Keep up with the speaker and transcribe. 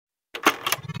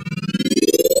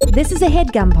This is a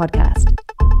HeadGum podcast.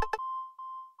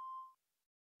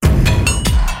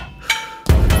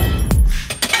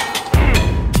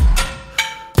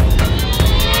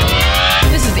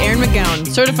 This is Erin McGowan,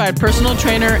 certified personal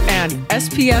trainer and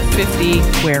SPF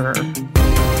 50 wearer.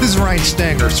 This is Ryan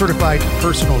Stanger, certified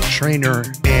personal trainer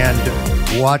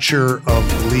and watcher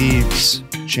of leaves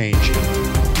changing.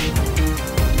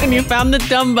 And you found the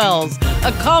Dumbbells,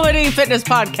 a comedy fitness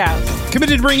podcast.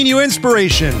 Committed to bringing you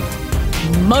inspiration,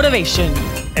 Motivation.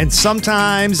 and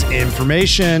sometimes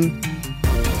information.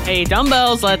 Hey,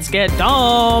 Dumbbells, let's get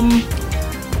dumb.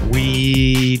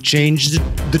 We changed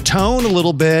the tone a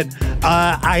little bit.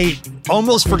 I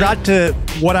almost forgot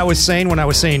what I was saying when I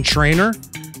was saying trainer.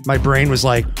 My brain was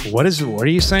like, what are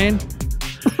you saying?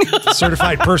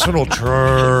 Certified personal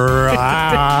trainer.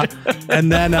 And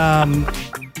then I'm,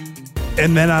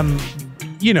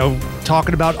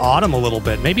 talking about autumn a little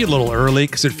bit, maybe a little early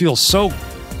because it feels so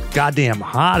goddamn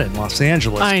hot in Los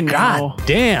Angeles. I know.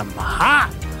 Goddamn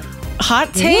hot.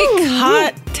 Hot take,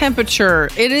 hot temperature.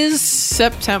 It is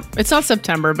September. It's not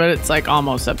September, but it's like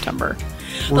almost September.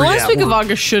 The last week of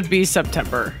August should be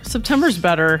September. September's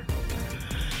better.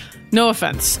 No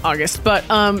offense, August, but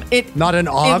Not an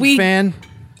Og fan?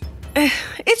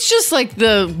 it's just like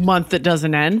the month that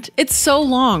doesn't end. It's so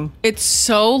long.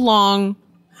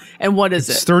 And what is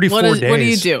It's it? 34 What do you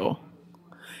days. do?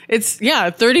 It's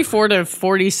 34 to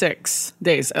 46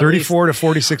 days. 34 to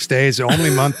 46 days, the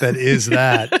only month that is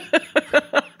that.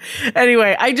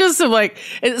 Anyway, I just am like,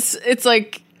 it's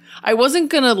like I wasn't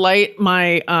gonna light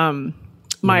my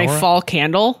my Menorah? fall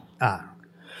candle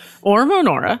or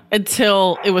menorah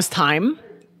until it was time.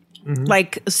 Mm-hmm.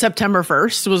 Like September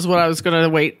 1st was what I was gonna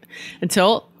wait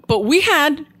until. But we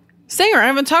had Sanger, I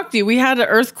haven't talked to you. We had an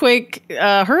earthquake,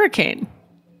 hurricane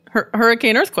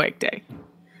earthquake day.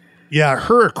 Yeah,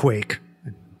 hurricane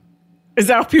Is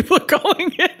that what people are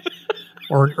calling it?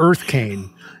 or an earthcane.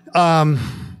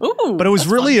 Ooh, But it was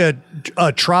really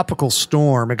a tropical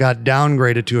storm. It got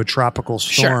downgraded to a tropical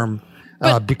storm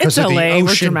because it's of the LA, we're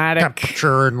ocean dramatic.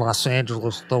 temperature in Los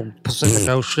Angeles, the Pacific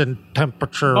Ocean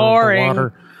temperature Boring. of the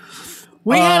water.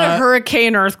 we had a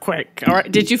hurricane earthquake. All right,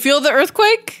 did you feel the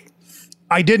earthquake?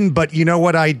 I didn't, but you know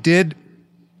what I did?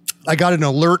 I got an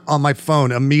alert on my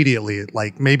phone immediately,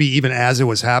 like maybe even as it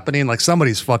was happening, like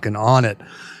somebody's fucking on it.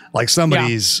 Like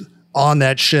somebody's on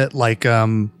that shit, like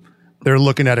they're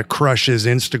looking at a crush's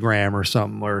Instagram or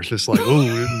something, where it's just like,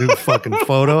 ooh, new fucking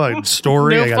photo,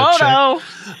 story. New I gotta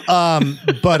photo.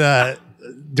 check. But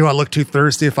do I look too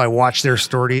thirsty if I watch their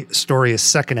story a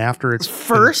second after it's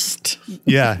First.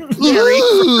 Yeah.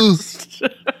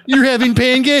 You're having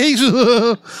pancakes.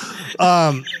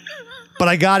 But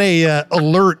I got a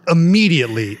alert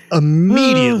immediately, and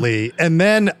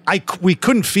then we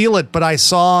couldn't feel it, but I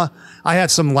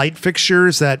had some light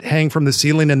fixtures that hang from the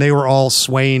ceiling, and they were all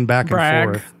swaying back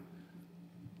Brag. and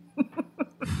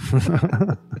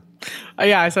forth.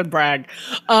 Yeah, I said brag.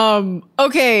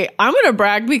 Okay, I'm gonna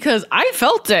brag because I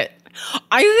felt it.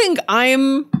 I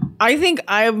think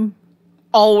I'm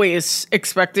always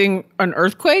expecting an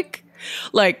earthquake.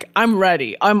 Like, I'm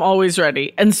ready. I'm always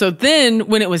ready. And so then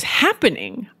when it was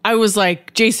happening, I was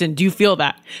like, Jason, do you feel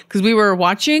that? Because we were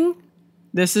watching.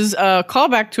 This is a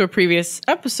callback to a previous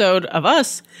episode of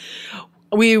us.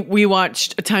 We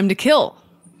watched A Time to Kill.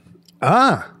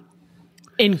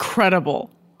 Incredible.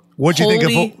 What'd you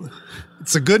think of?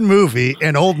 It's a good movie,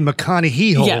 and old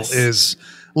McConaughey Yes. is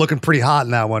looking pretty hot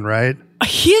in that one, right?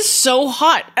 He is so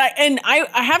hot, and I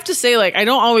have to say, like, I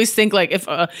don't always think like if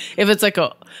it's like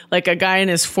a guy in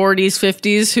his 40s,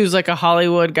 50s who's like a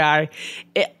Hollywood guy.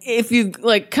 If you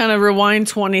like kind of rewind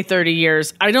 20, 30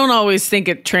 years, I don't always think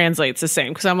it translates the same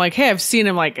because I'm like, hey, I've seen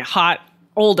him like a hot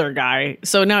older guy,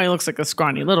 so now he looks like a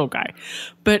scrawny little guy,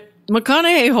 but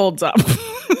McConaughey holds up.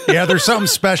 Yeah, there's something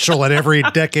special at every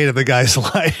decade of the guy's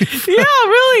life. Yeah,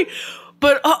 really.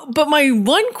 But my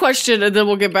one question, and then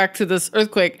we'll get back to this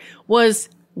earthquake, was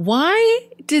why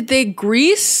did they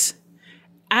grease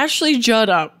Ashley Judd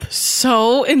up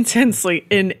so intensely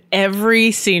in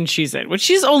every scene she's in? Which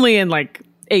she's only in like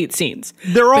 8 scenes.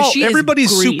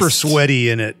 Everybody's super sweaty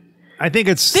in it. I think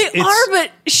They are,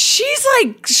 but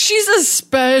she's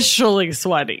especially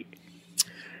sweaty.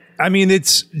 I mean,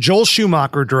 it's Joel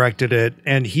Schumacher directed it,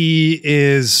 and he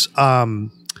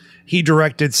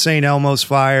directed St. Elmo's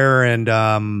Fire and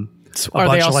Are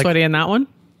they all sweaty in that one?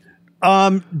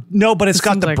 No, but it's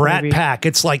got seems the like Brat maybe. Pack.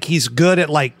 It's like he's good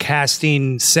at like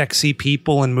casting sexy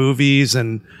people in movies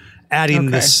and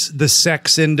adding the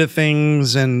sex into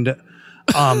things. And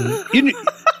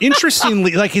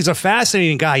interestingly, like he's a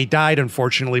fascinating guy. He died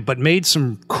unfortunately, but made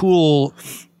some cool,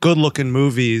 good looking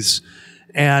movies.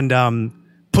 And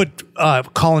put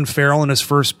Colin Farrell in his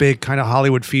first big kind of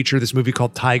Hollywood feature, this movie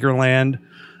called Tigerland.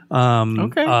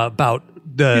 Okay. About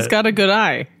the He's got a good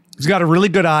eye. He's got a really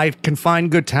good eye, can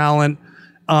find good talent.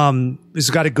 He's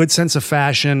got a good sense of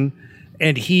fashion.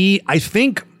 And he, I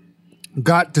think,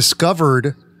 got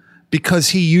discovered because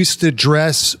he used to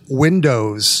dress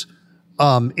windows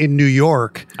in New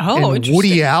York. Oh, and interesting.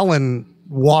 Woody Allen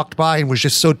walked by and was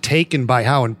just so taken by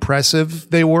how impressive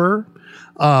they were.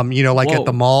 Like Whoa. at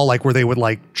the mall, like where they would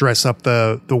like dress up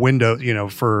the window,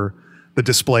 for the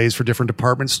displays for different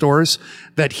department stores,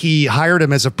 that he hired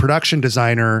him as a production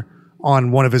designer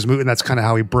on one of his movies. And that's kind of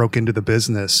how he broke into the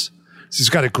business. So he's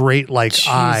got a great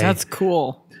eye. That's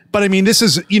cool. But I mean, this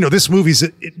is, this movie's,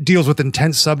 it deals with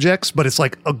intense subjects, but it's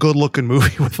like a good looking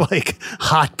movie with like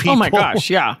hot people. Oh my gosh.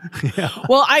 Yeah.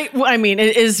 Well, I mean,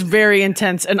 it is very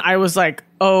intense. And I was like,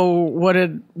 oh, what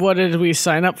did we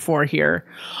sign up for here?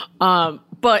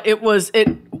 But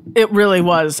it really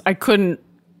was. I couldn't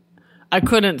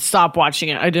stop watching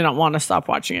it. I didn't want to stop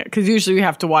watching it because usually we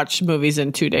have to watch movies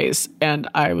in 2 days. And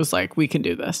I was like, we can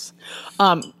do this.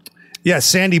 Yeah.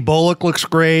 Sandy Bullock looks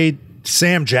great.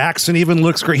 Sam Jackson even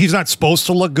looks great. He's not supposed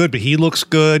to look good, but he looks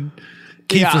good.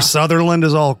 Kiefer Sutherland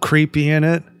is all creepy in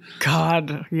it.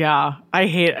 God. Yeah.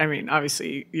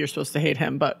 Obviously you're supposed to hate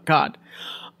him, but God.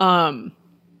 King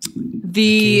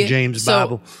James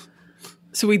Bible.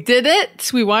 So we did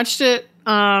it. We watched it.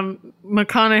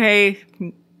 McConaughey,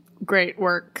 great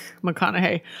work,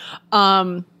 McConaughey.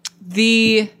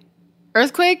 The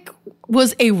earthquake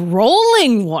was a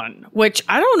rolling one, which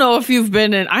I don't know if you've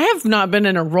been in. I have not been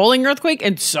in a rolling earthquake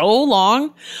in so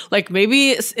long. Like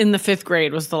maybe it's in the 5th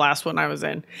grade was the last one I was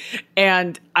in.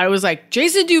 And I was like,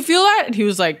 Jason, do you feel that? And he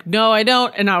was like, no, I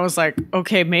don't. And I was like,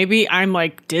 okay, maybe I'm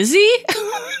like dizzy.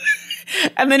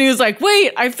 And then he was like,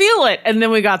 wait, I feel it. And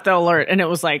then we got the alert and it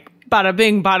was like, bada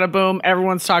bing, bada boom.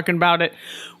 Everyone's talking about it.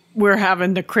 We're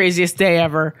having the craziest day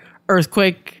ever.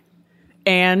 Earthquake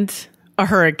and a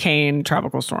hurricane,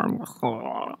 tropical storm.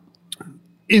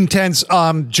 Intense.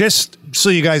 Just so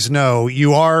you guys know,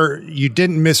 you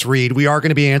didn't misread. We are going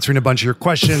to be answering a bunch of your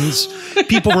questions.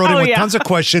 People wrote in with tons of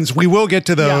questions. We will get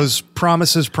to those. Yeah.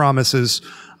 Promises.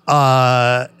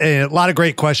 And a lot of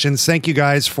great questions. Thank you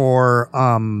guys for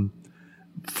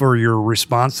your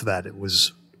response to that. It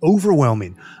was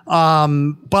overwhelming.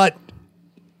 But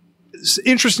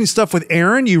interesting stuff with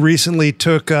Aaron. You recently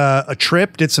took a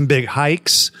trip, did some big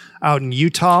hikes out in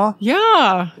Utah.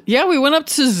 Yeah. We went up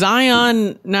to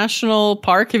Zion National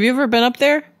Park. Have you ever been up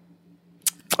there?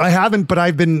 I haven't, but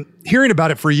I've been hearing about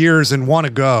it for years and want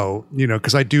to go,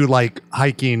 because I do like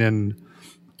hiking and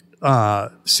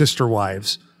sister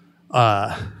wives.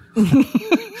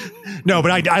 No,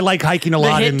 but I like hiking a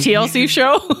lot. The hit TLC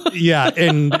show? Yeah.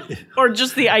 Or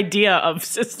just the idea of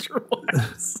sister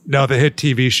wives. No, the hit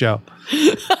TV show.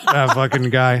 That fucking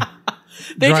guy.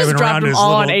 They just dropped them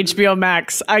all on HBO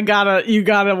Max. You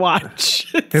gotta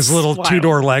watch. His little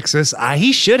 2-door Lexus.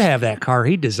 He should have that car.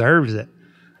 He deserves it.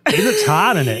 He looks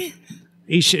hot in it.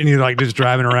 And he's like just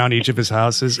driving around each of his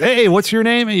houses. Hey, what's your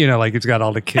name? And it's got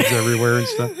all the kids everywhere and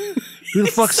stuff. Who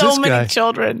the fuck's this guy? So many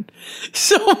children.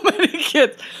 So many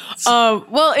kids.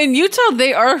 Well, in Utah,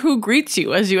 they are who greets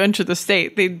you as you enter the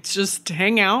state. They just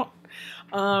hang out.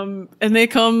 And they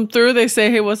come through. They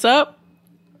say, hey, what's up?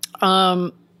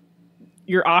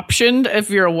 You're optioned, if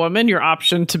you're a woman, you're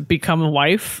optioned to become a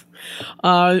wife.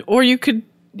 Or you could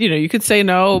say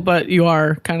no, but you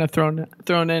are kind of thrown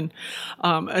in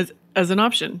as an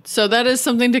option. So that is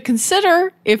something to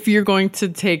consider if you're going to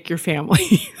take your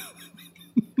family.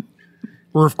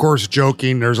 We're, of course,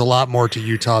 joking. There's a lot more to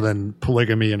Utah than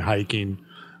polygamy and hiking.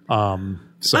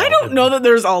 So I don't know that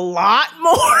there's a lot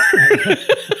more.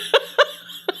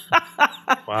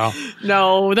 Wow.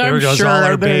 No, there I'm goes sure all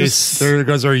our there's... base. There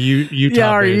goes our Utah yeah,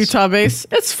 our base. Utah base.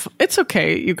 It's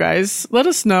okay, you guys. Let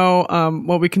us know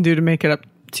what we can do to make it up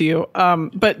to you.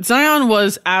 But Zion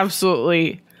was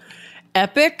absolutely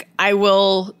epic. I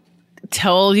will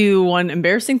tell you one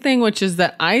embarrassing thing, which is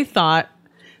that I thought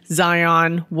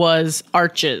Zion was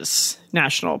Arches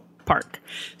National Park.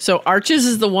 So Arches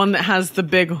is the one that has the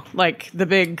big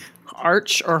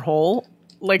arch or hole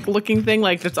looking thing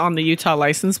that's on the Utah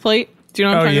license plate. Do you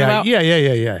know what I'm talking about?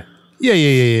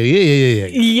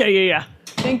 Yeah.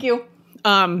 Thank you.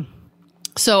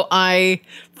 So I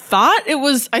thought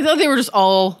they were just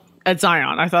all at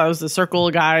Zion. I thought it was the circle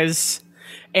guys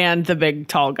and the big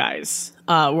tall guys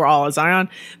were all at Zion.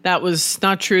 That was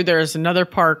not true. There's another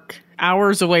park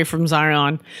hours away from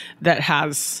Zion that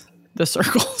has the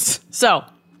circles. So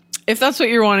if that's what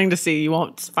you're wanting to see, you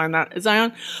won't find that at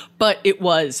Zion, but it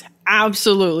was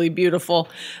absolutely beautiful.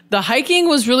 The hiking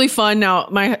was really fun. Now,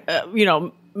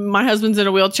 my husband's in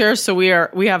a wheelchair, so we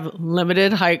have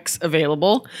limited hikes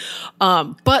available.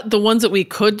 But the ones that we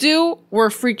could do were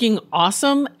freaking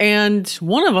awesome. And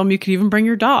one of them, you could even bring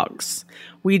your dogs.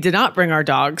 We did not bring our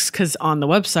dogs because on the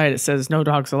website it says no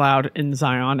dogs allowed in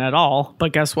Zion at all.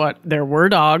 But guess what? There were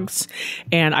dogs,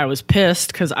 and I was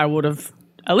pissed because I would have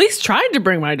at least tried to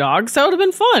bring my dogs. That would have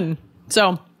been fun.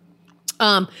 So,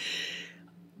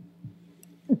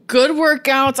 good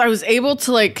workouts. I was able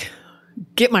to like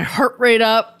get my heart rate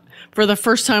up for the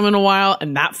first time in a while,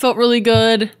 and that felt really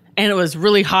good. And it was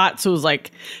really hot, so it was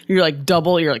like you're like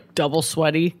double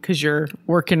sweaty because you're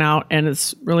working out and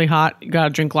it's really hot. You gotta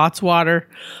drink lots of water,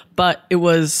 but it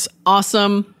was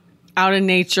awesome. Out in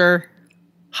nature,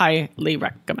 highly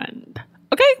recommend.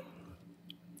 Okay.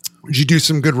 Did you do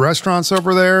some good restaurants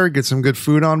over there? Get some good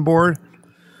food on board?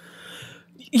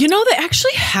 You know, they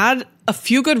actually had a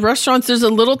few good restaurants. There's a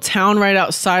little town right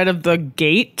outside of the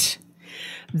gate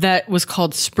that was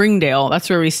called Springdale. That's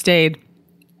where we stayed.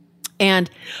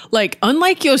 And like,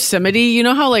 unlike Yosemite, you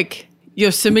know how like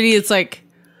Yosemite, it's like,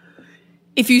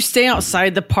 if you stay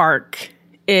outside the park,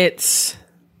 it's,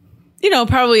 you know,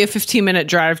 probably a 15-minute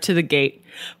drive to the gate.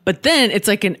 But then it's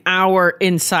like an hour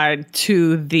inside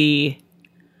to the,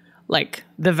 like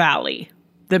the valley,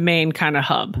 the main kind of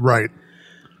hub. Right.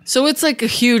 So it's like a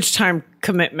huge time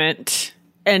commitment.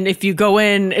 And if you go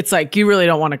in, it's like you really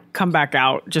don't want to come back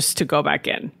out just to go back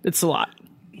in. It's a lot.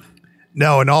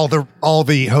 No, and all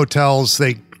the hotels,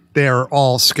 they're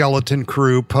all skeleton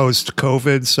crew post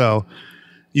COVID. So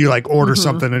you like order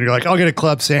something and you're like, I'll get a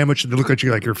club sandwich, and they look at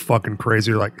you like you're fucking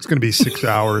crazy. You're like, it's gonna be 6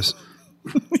 hours.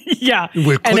 Yeah.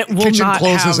 And it will kitchen not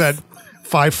closes at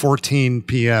 5:14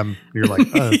 p.m. You're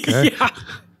like, okay. Yeah.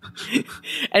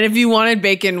 And if you wanted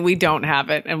bacon, we don't have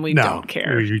it, and we don't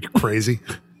care. Are you crazy?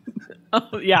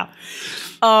 Oh, yeah.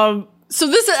 So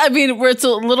this, I mean, where it's a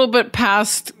little bit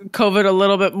past COVID, a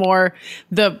little bit more,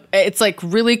 it's like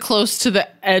really close to the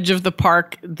edge of the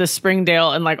park, the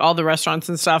Springdale, and like all the restaurants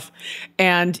and stuff.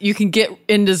 And you can get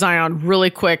into Zion really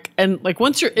quick. And like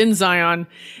once you're in Zion,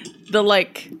 the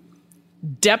like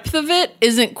depth of it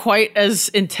isn't quite as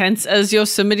intense as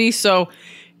Yosemite. So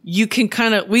you can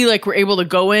we were able to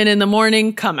go in the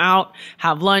morning, come out,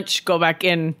 have lunch, go back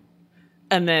in,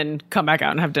 and then come back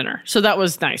out and have dinner. So that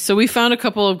was nice. So we found a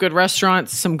couple of good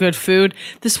restaurants, some good food.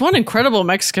 This one incredible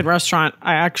Mexican restaurant,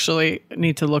 I actually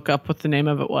need to look up what the name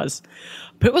of it was.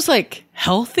 But it was like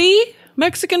healthy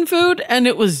Mexican food, and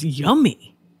it was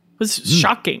yummy. It was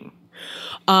shocking.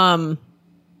 And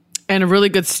a really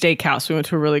good steakhouse. We went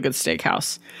to a really good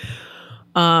steakhouse.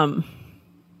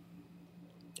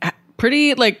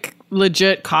 Pretty like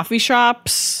legit coffee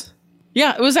shops.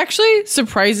 Yeah, it was actually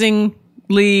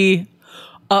surprisingly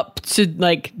up to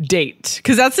like date,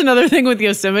 because that's another thing with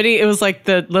Yosemite. It was like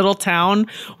the little town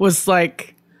was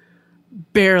like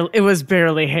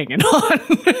barely hanging on.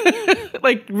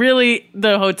 Like really,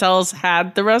 the hotels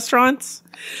had the restaurants.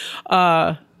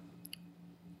 The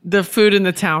food in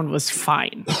the town was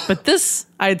fine, but this,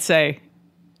 I'd say,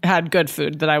 had good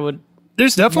food that I would.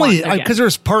 There's definitely, because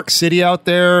there's Park City out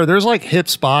there. There's like hip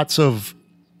spots of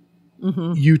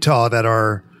Utah that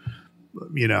are,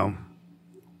 you know,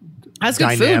 has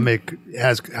dynamic,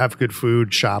 have good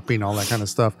food, shopping, all that kind of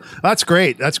stuff. That's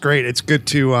great. That's great. It's good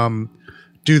to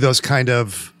do those kind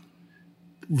of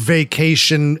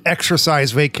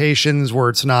exercise vacations where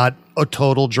it's not a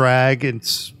total drag.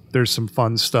 There's some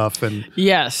fun stuff, and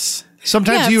yes,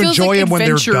 sometimes you enjoy them when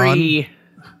they're done.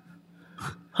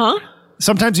 Huh?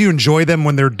 Sometimes you enjoy them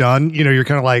when they're done. You know, you're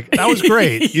kind of like, that was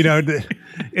great. You know,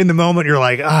 in the moment you're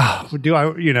like,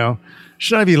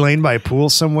 should I be laying by a pool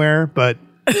somewhere? But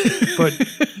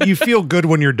you feel good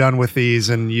when you're done with these,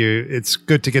 and it's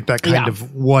good to get that kind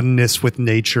of oneness with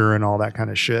nature and all that kind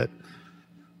of shit.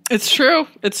 It's true.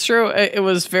 It's true. It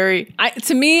was very,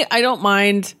 to me, I don't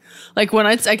mind like when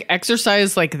it's like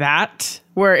exercise like that,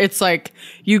 where it's like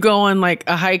you go on like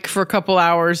a hike for a couple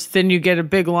hours, then you get a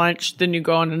big lunch, then you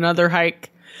go on another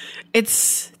hike.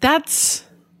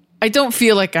 I don't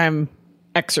feel like I'm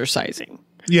exercising.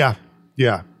 Yeah.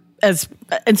 Yeah.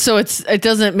 And so it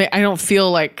doesn't make, I don't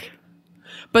feel like,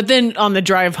 but then on the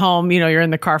drive home, you know, you're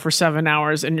in the car for 7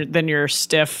 hours and then you're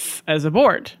stiff as a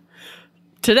board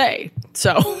today.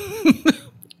 So,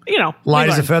 you know, light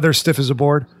as a feather, stiff as a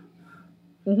board.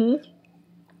 Mm-hmm.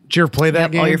 Did you ever play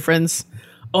that game? All your friends.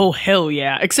 Oh, hell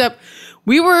yeah. Except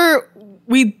it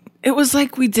was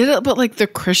like we did it, but like the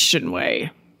Christian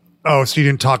way. Oh, so you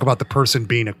didn't talk about the person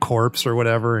being a corpse or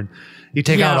whatever, and you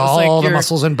take out all the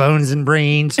muscles and bones and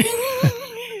brains.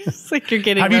 It's like you're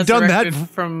getting. Have you done that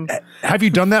from? Have you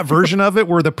done that version of it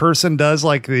where the person does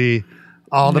like the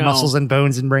muscles and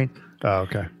bones and brain? Oh,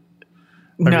 okay.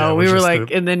 No, we were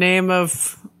like, in the name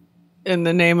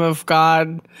of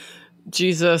God,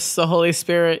 Jesus, the Holy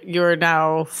Spirit, you are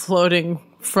now floating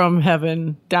from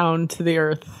heaven down to the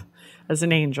earth as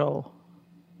an angel.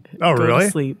 Oh, Go really?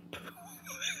 to sleep.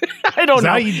 I don't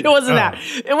know. It wasn't that.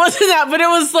 It wasn't that, but it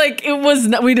was like, it was,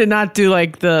 we did not do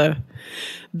like the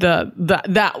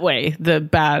that way, the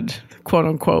bad quote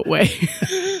unquote way.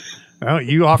 Oh,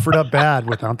 you offered up bad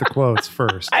without the quotes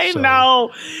first. I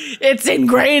know. It's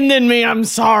ingrained in me. I'm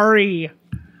sorry.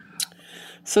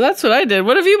 So that's what I did.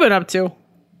 What have you been up to?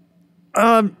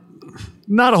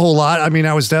 Not a whole lot. I mean,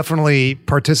 I was definitely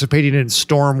participating in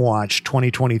Stormwatch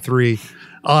 2023.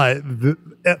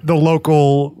 The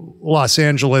local Los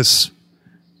Angeles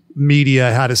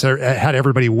media had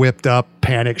everybody whipped up,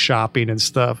 panic shopping and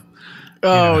stuff.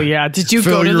 Oh, yeah. Did you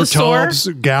go to the store? Tubs,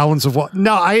 gallons of water.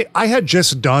 No, I had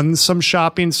just done some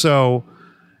shopping, and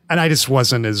I just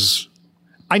wasn't as...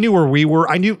 I knew where we were.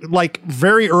 I knew, like,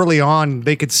 very early on,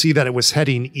 they could see that it was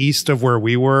heading east of where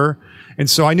we were. And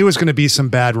so I knew it was going to be some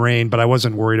bad rain, but I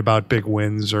wasn't worried about big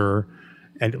winds and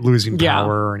losing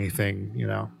power or anything,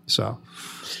 so...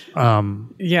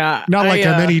 yeah, not like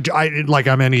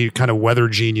I'm any kind of weather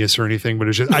genius or anything, but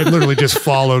it's just I literally just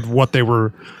followed what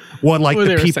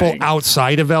the people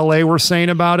outside of LA were saying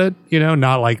about it,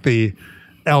 not like the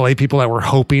LA people that were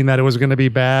hoping that it was going to be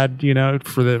bad,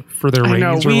 for their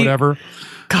ratings or whatever.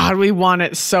 God, we want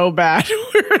it so bad.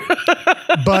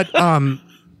 But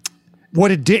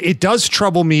what it does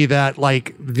trouble me that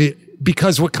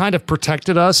because what kind of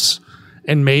protected us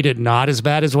and made it not as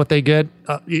bad as what they get,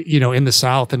 in the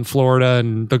South and Florida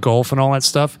and the Gulf and all that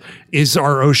stuff, is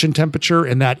our ocean temperature,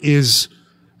 and that is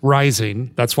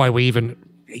rising. That's why we even,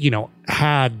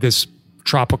 had this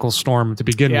tropical storm to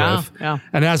begin with. Yeah.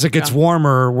 And as it gets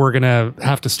warmer, we're going to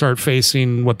have to start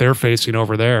facing what they're facing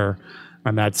over there,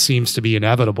 and that seems to be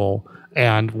inevitable.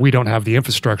 And we don't have the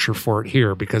infrastructure for it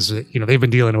here because, they've been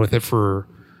dealing with it for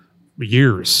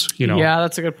years. Yeah,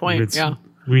 that's a good point.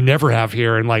 We never have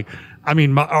here, and I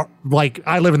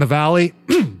live in the valley.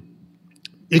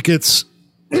 It gets,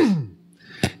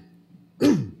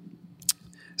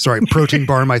 sorry, protein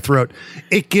bar in my throat.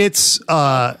 It gets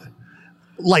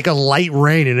like a light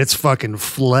rain and it's fucking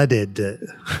flooded.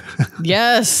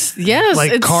 Yes.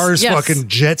 Like cars fucking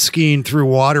jet skiing through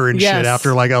water and shit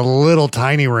after like a little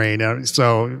tiny rain.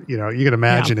 So, you can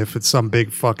imagine if it's some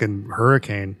big fucking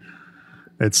hurricane.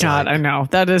 It's God, I know.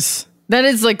 That is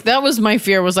that was my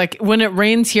fear, was like when it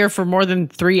rains here for more than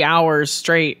 3 hours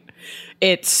straight,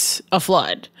 it's a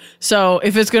flood. So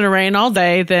if it's going to rain all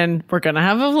day, then we're going to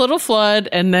have a little flood,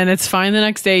 and then it's fine the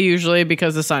next day usually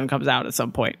because the sun comes out at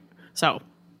some point. So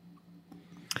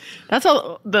that's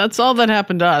all that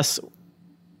happened to us,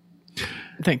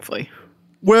 thankfully.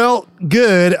 Well,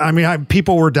 good. I mean,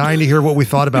 people were dying to hear what we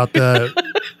thought about the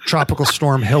tropical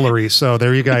storm Hillary. So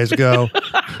there you guys go.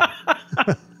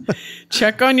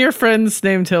 Check on your friends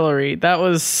named Hillary. That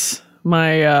was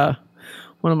my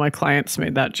one of my clients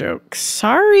made that joke.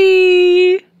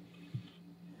 Sorry.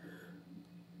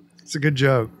 It's a good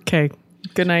joke. Okay.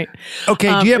 Good night. Okay.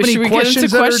 Do you have any questions? Get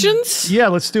into questions? Yeah,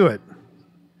 let's do it.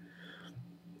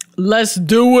 Let's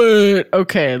do it.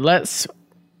 Okay, let's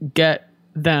get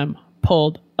them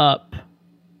pulled up.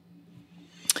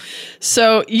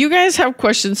 So you guys have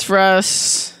questions for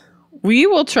us. We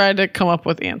will try to come up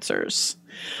with answers.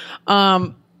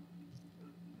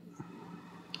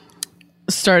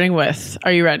 Starting with,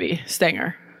 are you ready,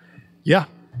 Stanger? Yeah.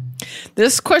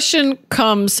 This question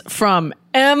comes from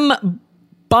M.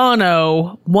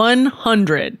 Bono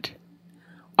 100.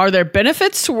 Are there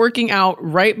benefits to working out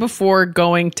right before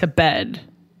going to bed?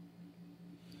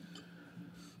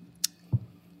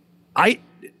 I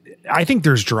think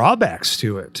there's drawbacks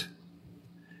to it.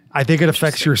 I think it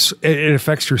affects your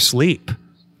sleep.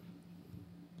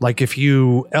 Like if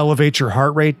you elevate your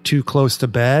heart rate too close to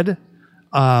bed,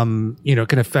 it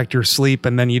can affect your sleep,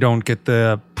 and then you don't get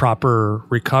the proper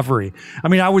recovery. I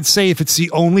mean, I would say if it's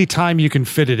the only time you can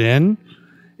fit it in,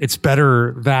 it's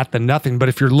better that than nothing. But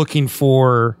if you're looking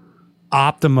for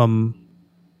optimum,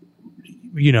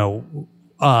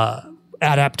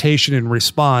 adaptation and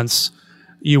response,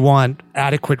 you want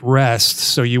adequate rest.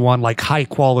 So you want like high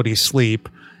quality sleep.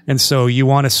 And so you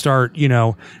want to start,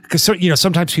 because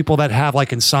sometimes people that have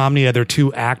like insomnia, they're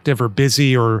too active or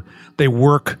busy, or they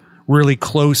work really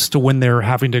close to when they're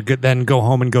having to then go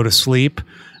home and go to sleep.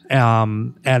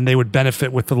 And they would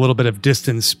benefit with a little bit of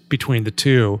distance between the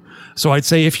two. So I'd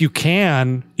say if you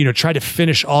can, try to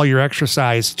finish all your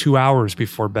exercise 2 hours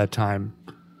before bedtime.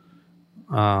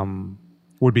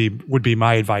 Would be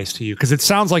my advice to you, because it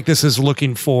sounds like he's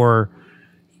looking for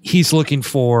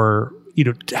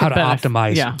how to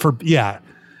optimize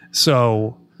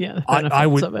So Yeah, the benefits I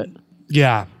would, of it.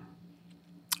 yeah.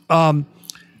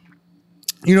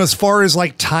 As far as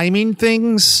like timing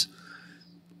things,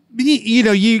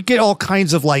 you get all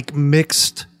kinds of like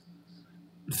mixed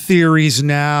theories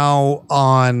now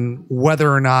on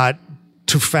whether or not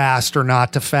to fast or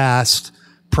not to fast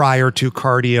prior to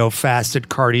cardio, fasted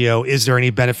cardio. Is there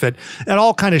any benefit? It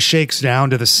all kind of shakes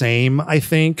down to the same, I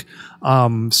think.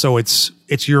 So it's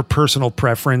your personal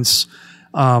preference.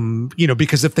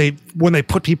 Because when they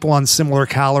put people on similar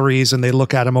calories and they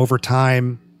look at them over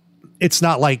time, it's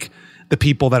not like the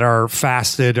people that are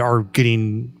fasted are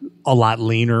getting a lot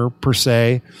leaner per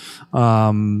se.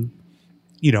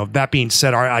 That being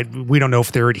said, we don't know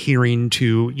if they're adhering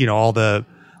to, all the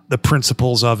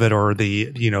principles of it or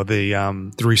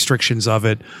the restrictions of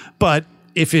it. But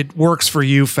if it works for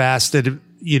you fasted,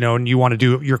 and you want to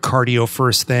do your cardio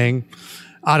first thing,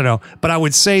 I don't know, but I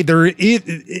would say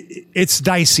it's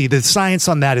dicey. The science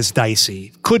on that is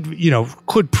dicey.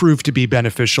 Could prove to be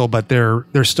beneficial, but they're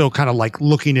still kind of like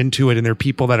looking into it, and there are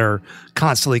people that are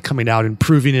constantly coming out and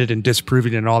proving it and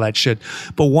disproving it and all that shit.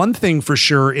 But one thing for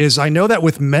sure is I know that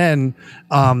with men,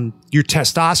 your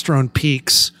testosterone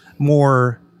peaks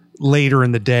more later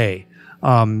in the day.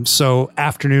 So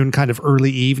afternoon, kind of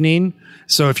early evening.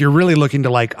 So if you're really looking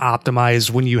to like optimize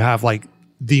when you have like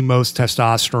the most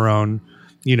testosterone,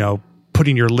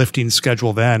 putting your lifting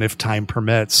schedule then if time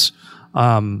permits.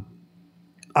 I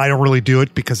don't really do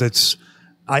it because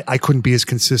I couldn't be as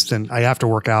consistent. I have to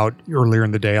work out earlier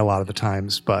in the day a lot of the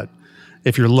times. But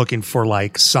if you're looking for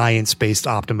like science-based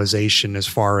optimization as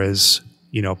far as,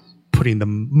 putting the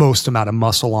most amount of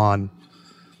muscle on,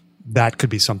 that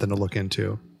could be something to look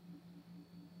into.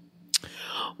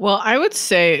 Well, I would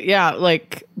say, yeah,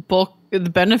 like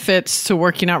the benefits to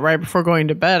working out right before going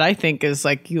to bed, I think is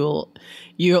like you'll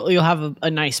have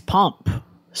a nice pump.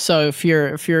 So if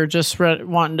you're just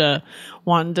wanting to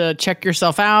check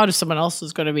yourself out, if someone else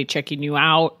is going to be checking you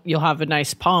out, you'll have a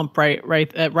nice pump right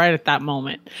at that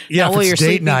moment. Yeah, now, if you're it's date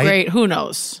sleeping night, great, who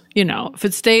knows? If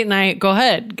it's date night, go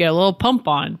ahead, get a little pump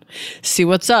on, see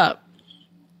what's up.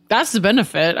 That's the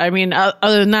benefit. I mean,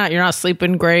 other than that, you're not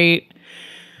sleeping great.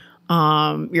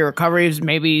 Your recovery is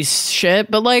maybe shit,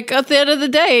 but like at the end of the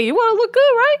day, you want to look good,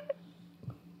 right?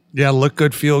 Yeah, look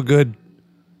good, feel good,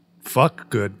 fuck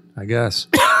good, I guess.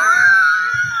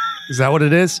 Is that what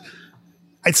it is?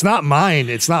 It's not mine.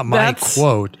 It's not my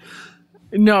quote.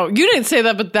 No, you didn't say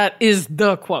that, but that is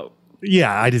the quote.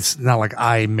 Yeah, it's not like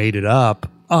I made it up.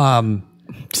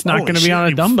 It's not going to be on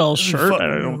a dumbbell shirt,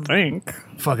 I don't think.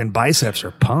 Fucking biceps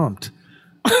are pumped.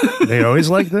 They always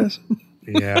like this?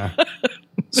 Yeah.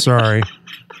 Sorry.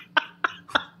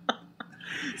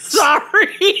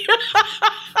 Sorry.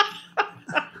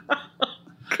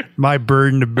 My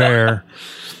burden to bear.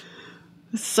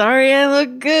 Sorry, I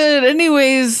look good.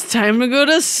 Anyways, time to go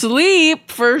to sleep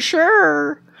for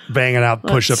sure. Banging out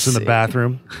push-ups in the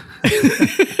bathroom.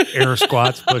 Air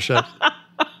squats, push-ups.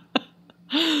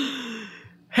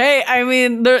 Hey, I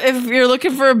mean, if you're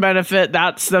looking for a benefit,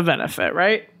 that's the benefit,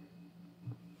 right?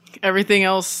 Everything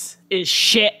else is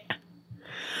shit.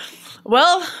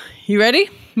 Well, you ready?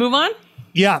 Move on?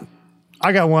 Yeah,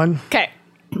 I got one. Okay.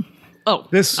 Oh,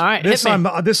 this, all right.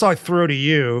 This I throw to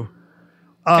you.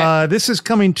 Okay. This is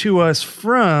coming to us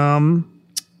from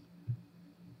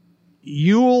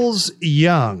Yules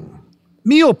Young.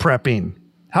 Meal prepping.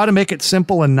 How to make it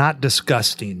simple and not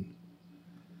disgusting.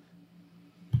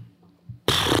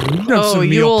 You've done some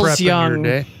meal prep Young. in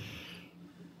your day.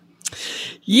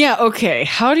 Yeah, okay.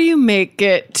 How do you make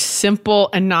it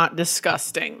simple and not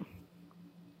disgusting?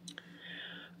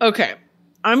 Okay.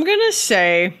 I'm going to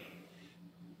say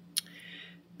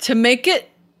to make it,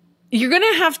 you're going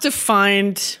to have to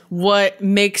find what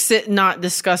makes it not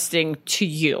disgusting to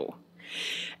you.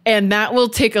 And that will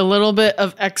take a little bit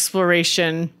of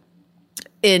exploration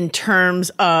in terms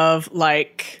of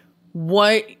like,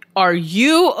 what are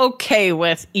you okay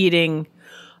with eating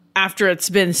after it's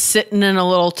been sitting in a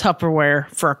little Tupperware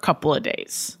for a couple of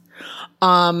days?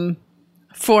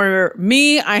 For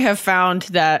me, I have found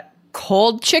that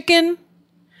cold chicken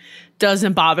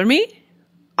doesn't bother me.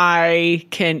 I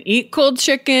can eat cold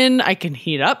chicken. I can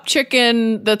heat up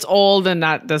chicken that's old, and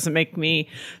that doesn't make me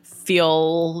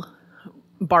feel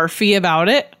barfy about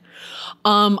it.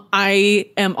 I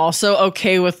am also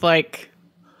okay with like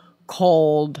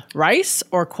cold rice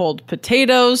or cold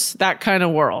potatoes, that kind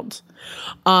of world.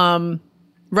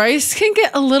 Rice can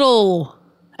get a little,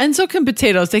 and so can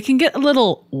potatoes, they can get a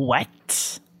little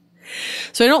wet.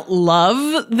 So I don't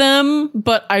love them,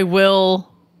 but I will,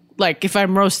 like, if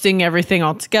I'm roasting everything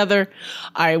all together,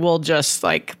 I will just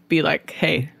like be like,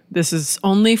 hey, this is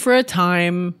only for a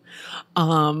time.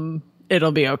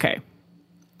 it'll be okay.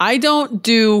 I don't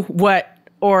do wet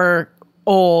or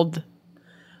old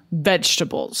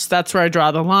vegetables. That's where I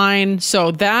draw the line.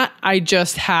 So that I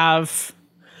just have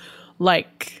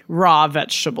like raw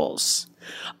vegetables.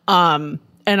 And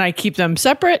I keep them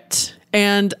separate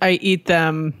and I eat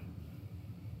them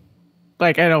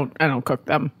like I don't cook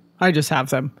them. I just have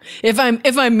them. If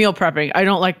I'm meal prepping, I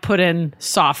don't like put in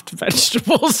soft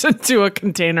vegetables into a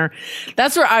container.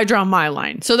 That's where I draw my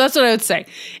line. So that's what I would say.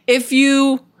 If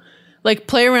you like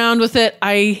play around with it,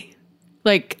 I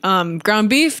like ground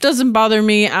beef doesn't bother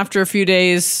me after a few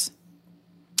days.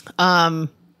 But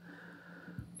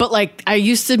like I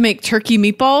used to make turkey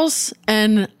meatballs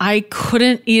and I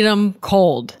couldn't eat them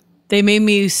cold. They made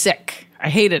me sick. I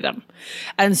hated them.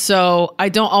 And so I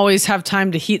don't always have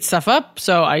time to heat stuff up.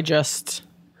 So I just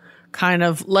kind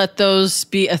of let those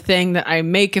be a thing that I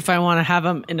make if I want to have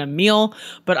them in a meal.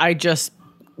 But I just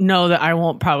know that I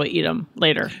won't probably eat them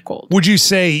later cold. Would you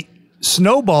say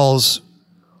snowballs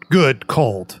good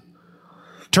cold?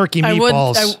 Turkey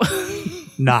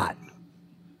meatballs not.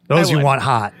 Those you want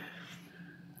hot.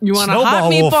 You want snowball a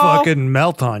hot meatball? Will fucking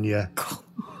melt on you.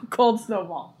 Cold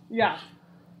snowball. Yeah.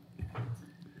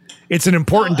 It's an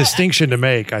important distinction to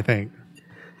make, I think.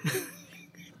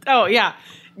 Oh yeah.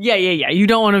 You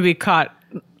don't want to be caught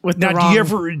with the wrong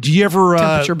do you ever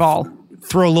temperature ball.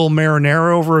 Throw a little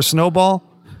marinara over a snowball?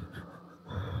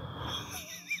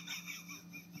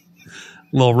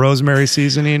 A little rosemary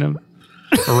seasoning and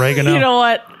oregano. You know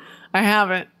what? I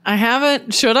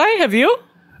haven't. Should I? Have you?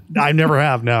 I never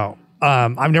have, no.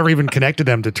 I've never even connected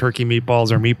them to turkey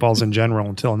meatballs or meatballs in general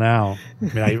until now. I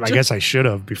mean, I guess I should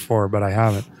have before, but I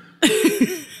haven't.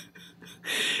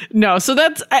 No, so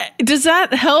does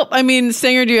that help? I mean,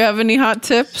 Stanger, do you have any hot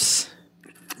tips?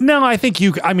 No, I think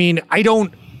I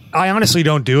honestly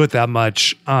don't do it that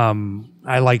much. I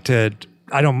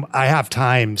have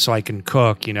time so I can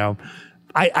cook, you know.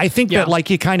 I think that like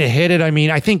you kind of hit it. I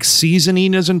mean, I think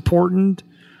seasoning is important.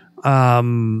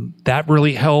 That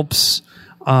really helps.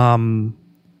 Some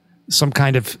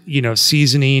kind of, you know,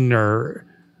 seasoning or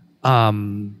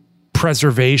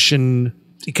preservation.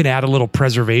 You can add a little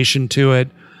preservation to it.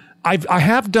 I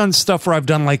have done stuff where I've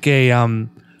done like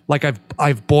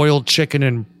I've boiled chicken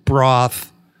in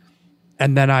broth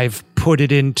and then I've put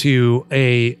it into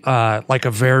a like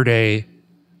a verde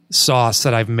sauce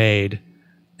that I've made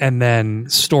and then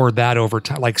stored that over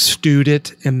time, like stewed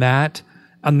it in that.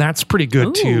 And that's pretty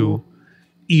good to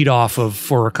eat off of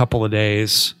for a couple of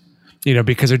days, you know,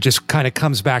 because it just kind of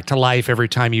comes back to life every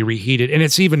time you reheat it. And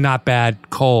it's even not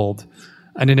bad cold.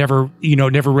 And it never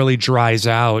really dries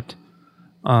out.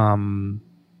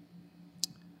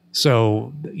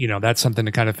 So, you know, that's something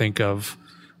to kind of think of.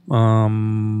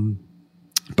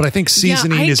 But I think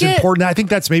seasoning is important. I think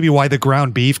that's maybe why the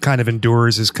ground beef kind of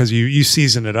endures is because you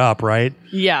season it up, right?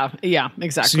 Yeah,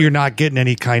 exactly. So you're not getting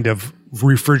any kind of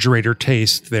refrigerator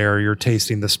taste there. You're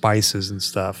tasting the spices and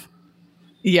stuff.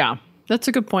 Yeah, that's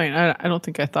a good point. I don't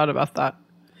think I thought about that.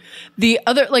 The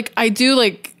other, like,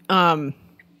 I'll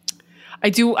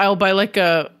buy like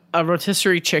a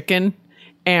rotisserie chicken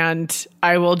and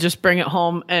I will just bring it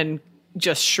home and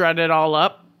just shred it all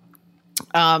up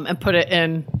and put it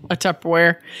in a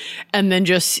Tupperware and then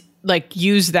just like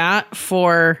use that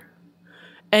for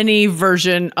any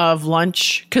version of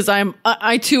lunch. Cause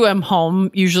I too am home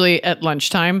usually at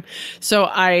lunchtime.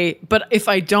 But if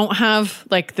I don't have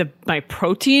like my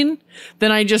protein,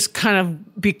 then I just kind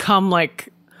of become like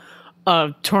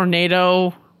a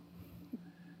tornado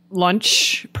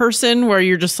lunch person where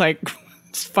you're just like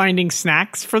finding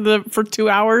snacks for 2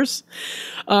 hours.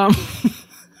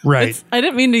 Right. I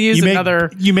didn't mean to use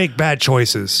you make bad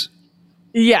choices.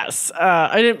 Yes.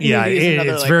 I didn't mean to use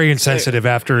another. It's very insensitive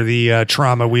after the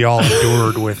trauma we all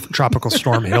endured with Tropical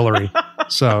Storm Hillary.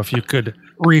 So if you could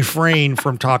refrain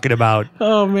from talking about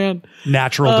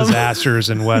natural disasters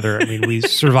and weather. I mean, we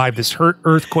survived this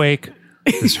earthquake,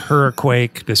 this hurricane,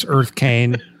 this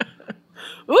earthcane.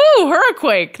 Ooh,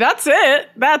 hurricane. That's it.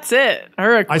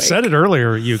 Hurricane. I said it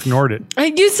earlier. You ignored it.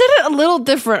 You said it a little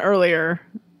different earlier.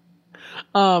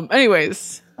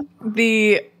 Anyways, so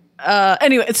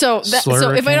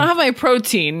if I don't have my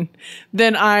protein,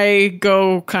 then I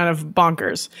go kind of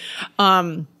bonkers.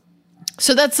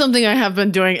 So that's something I have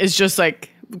been doing is just like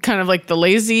kind of like the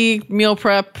lazy meal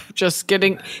prep, just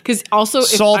getting, because also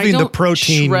solving if I don't the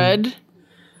protein shred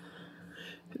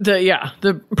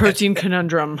the protein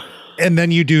conundrum. And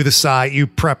then you do you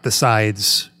prep the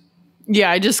sides. Yeah,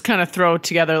 I just kind of throw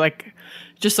together like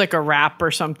just like a wrap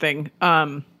or something.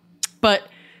 But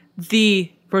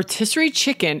the rotisserie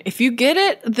chicken, if you get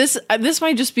it, this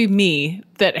might just be me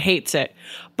that hates it.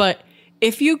 But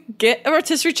if you get a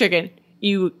rotisserie chicken,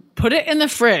 you put it in the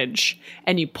fridge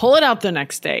and you pull it out the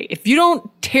next day, if you don't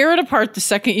tear it apart the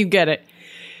second you get it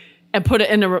and put it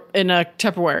in a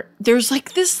Tupperware, there's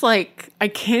like this, like, I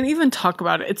can't even talk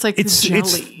about it. It's like It's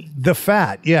jelly. the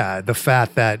fat. Yeah. The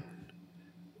fat that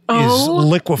is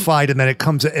liquefied and then it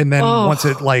comes, and then once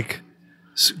it like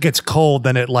gets cold,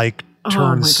 then it like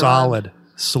turns solid,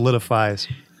 solidifies.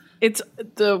 It's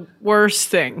the worst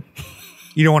thing.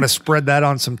 You don't want to spread that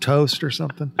on some toast or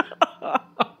something?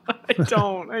 I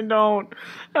don't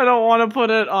want to put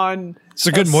it on. It's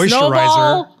a good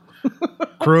moisturizer.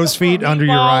 Crow's feet under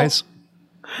your eyes.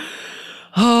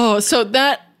 Oh, so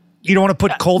that. You don't want to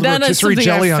put cold rotisserie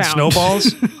jelly on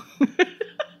snowballs?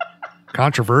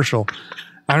 Controversial.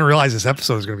 I didn't realize this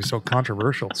episode was going to be so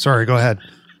controversial. Sorry, go ahead.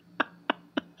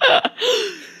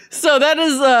 So that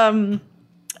is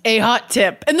a hot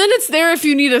tip. And then it's there if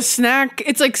you need a snack.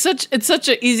 It's like such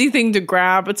an easy thing to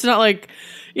grab. It's not like,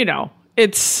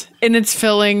 it's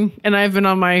filling. And I've been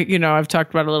on my, I've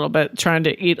talked about it a little bit, trying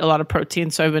to eat a lot of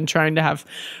protein. So I've been trying to have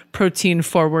protein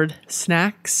forward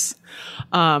snacks.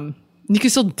 You can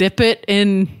still dip it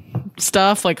in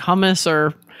stuff like hummus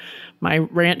or my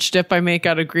ranch dip I make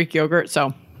out of Greek yogurt.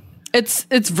 So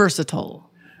it's versatile.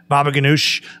 Baba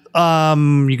ganoush.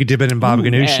 You could dip it in baba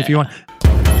ganoush if you want.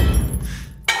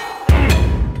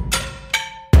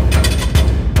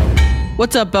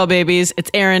 What's up, Bell Babies?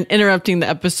 It's Erin interrupting the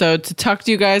episode to talk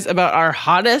to you guys about our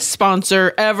hottest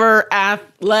sponsor ever,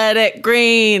 Athletic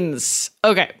Greens.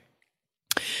 Okay.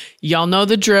 Y'all know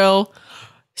the drill.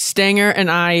 Stanger and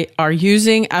I are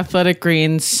using Athletic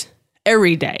Greens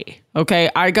every day. Okay.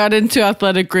 I got into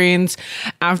Athletic Greens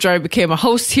after I became a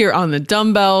host here on the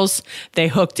Dumbbells. They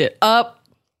hooked it up.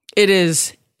 It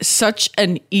is such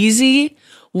an easy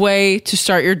way to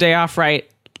start your day off right.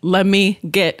 Let me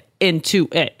get into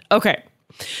it. Okay.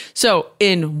 So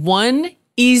in one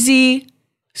easy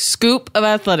scoop of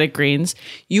Athletic Greens,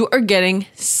 you are getting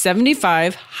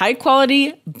 75 high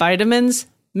quality vitamins,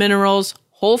 minerals,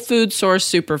 whole food source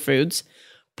superfoods,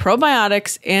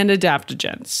 probiotics, and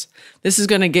adaptogens. This is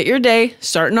going to get your day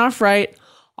starting off right.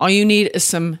 All you need is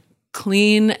some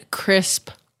clean,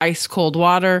 crisp, ice cold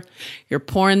water. You're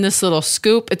pouring this little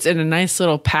scoop. It's in a nice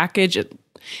little package.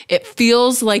 It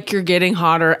feels like you're getting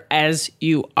hotter as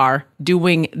you are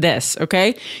doing this,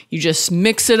 okay? You just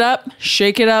mix it up,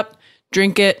 shake it up,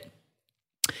 drink it.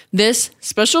 This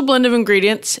special blend of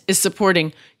ingredients is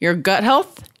supporting your gut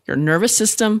health, your nervous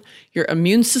system, your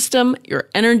immune system, your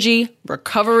energy,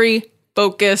 recovery,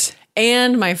 focus,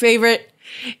 and my favorite,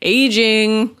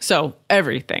 aging. So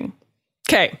everything.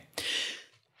 Okay.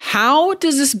 How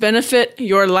does this benefit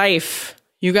your life?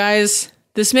 You guys,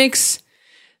 this makes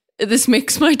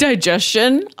my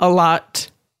digestion a lot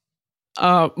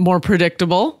more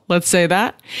predictable. Let's say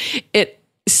that. It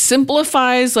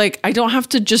simplifies, like, I don't have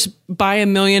to just buy a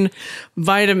million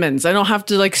vitamins. I don't have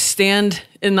to like stand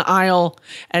in the aisle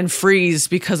and freeze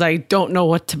because I don't know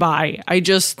what to buy. I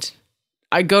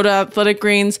go to Athletic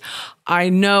Greens. I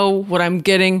know what I'm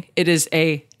getting. It is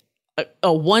a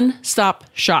one-stop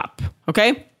shop.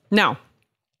 Okay. Now,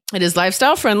 it is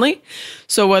lifestyle friendly.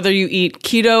 So whether you eat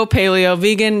keto, paleo,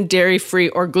 vegan, dairy-free,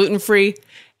 or gluten-free,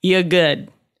 you're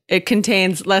good. It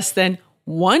contains less than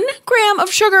 1 gram of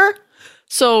sugar.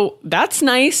 So that's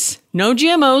nice. No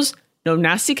GMOs, no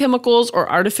nasty chemicals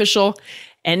or artificial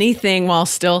anything, while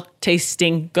still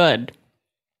tasting good.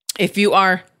 If you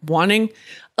are wanting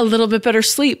a little bit better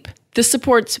sleep, this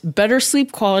supports better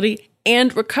sleep quality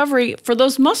and recovery for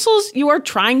those muscles you are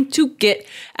trying to get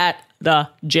at the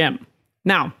gym.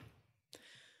 Now,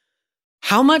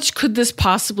 how much could this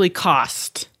possibly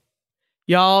cost?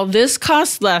 Y'all, this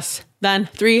costs less than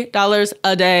 $3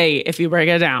 a day if you break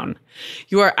it down.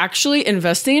 You are actually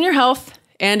investing in your health,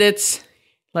 and it's,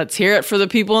 let's hear it for the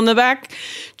people in the back,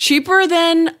 cheaper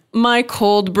than my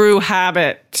cold brew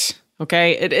habit.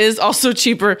 Okay, it is also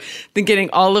cheaper than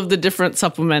getting all of the different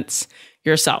supplements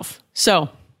yourself. So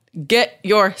get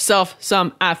yourself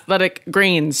some Athletic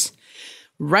Greens.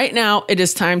 Right now, it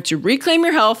is time to reclaim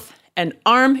your health and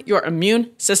arm your immune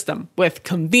system with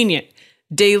convenient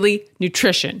daily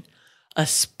nutrition,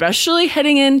 especially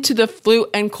heading into the flu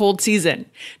and cold season.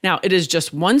 Now, it is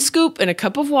just 1 scoop in a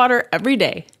cup of water every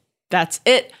day. That's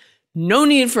it. No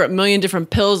need for a million different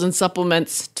pills and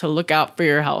supplements to look out for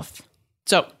your health.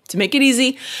 So, to make it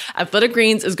easy, Athletic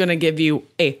Greens is going to give you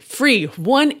a free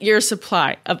 1-year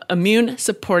supply of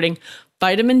immune-supporting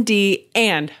vitamin D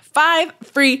and 5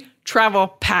 free travel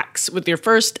packs with your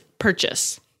first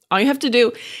purchase. All you have to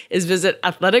do is visit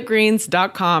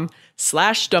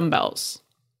athleticgreens.com/dumbbells.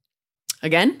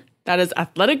 Again, that is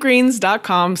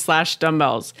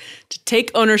athleticgreens.com/dumbbells to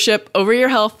take ownership over your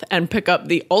health and pick up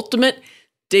the ultimate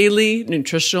daily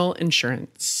nutritional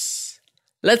insurance.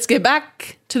 Let's get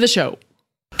back to the show.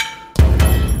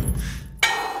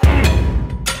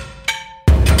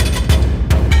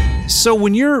 So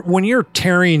when you're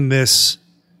tearing this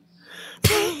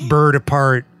bird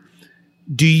apart,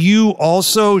 do you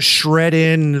also shred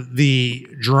in the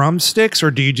drumsticks, or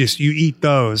do you eat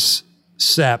those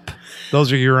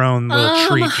those are your own little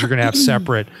treats you're gonna have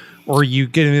separate, or you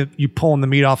pulling the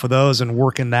meat off of those and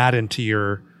working that into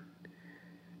your?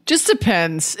 Just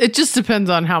depends. It just depends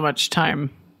on how much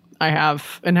time I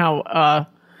have and how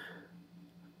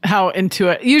into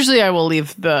it. Usually I will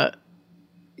leave them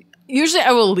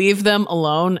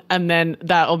alone, and then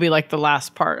that'll be like the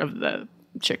last part of the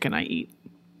chicken I eat.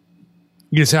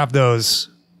 You just have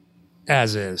those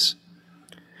as is.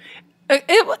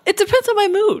 It depends on my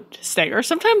mood, Steger.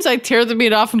 Sometimes I tear the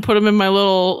meat off and put them in my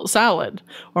little salad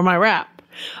or my wrap.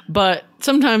 But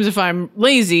sometimes if I'm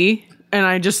lazy and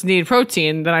I just need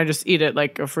protein, then I just eat it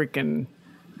like a freaking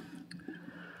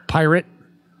pirate.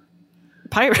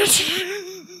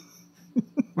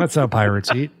 That's how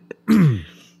pirates eat.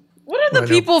 What are the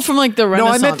people from like the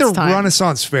Renaissance? No, I meant the time?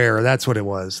 Renaissance Fair. That's what it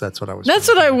was. That's what I was. That's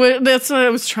what I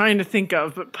was trying to think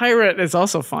of. But pirate is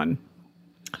also fun.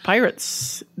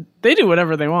 Pirates, they do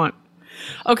whatever they want.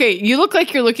 Okay, you look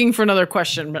like you're looking for another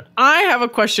question, but I have a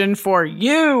question for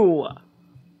you.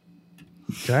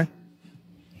 Okay.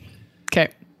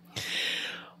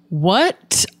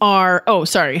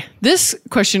 This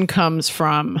question comes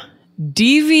from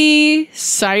DV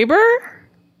Cyber.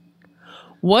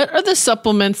 What are the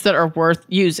supplements that are worth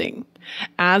using?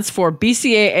 Ads for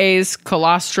BCAAs,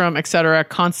 colostrum, etc.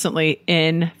 constantly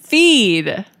in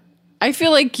feed. I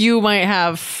feel like you might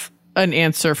have an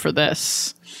answer for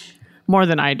this more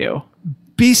than I do.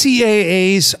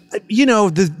 BCAAs,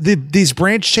 these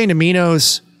branched chain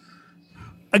aminos,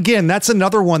 again, that's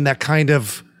another one that kind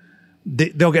of,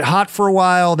 they'll get hot for a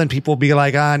while, then people will be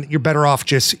like, you're better off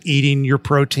just eating your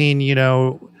protein,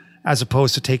 as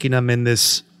opposed to taking them in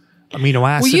this amino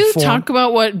acid form. Will you talk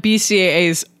about what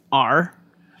BCAAs are?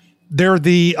 They're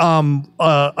the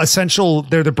essential,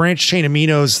 they're the branched chain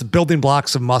aminos, the building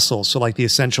blocks of muscle. So like the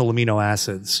essential amino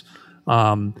acids.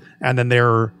 And then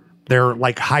they're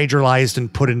like hydrolyzed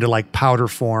and put into like powder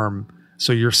form.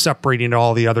 So you're separating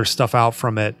all the other stuff out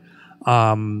from it.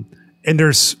 And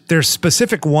there's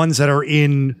specific ones that are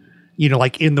in,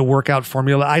 like in the workout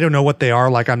formula. I don't know what they are.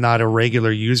 Like I'm not a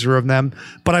regular user of them,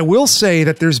 but I will say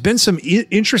that there's been some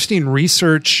interesting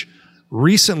research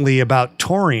recently about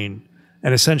taurine,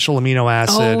 an essential amino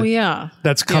acid. Oh, yeah.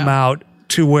 That's come out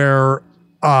to where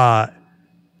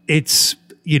it's,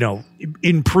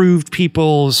 improved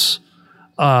people's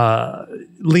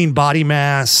lean body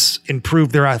mass,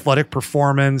 improved their athletic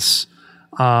performance.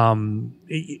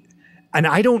 And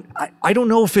I don't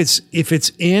know if it's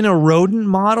in a rodent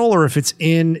model or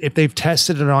if they've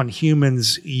tested it on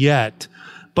humans yet.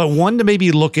 But one to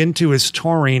maybe look into is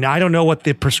taurine. I don't know what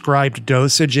the prescribed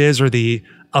dosage is or the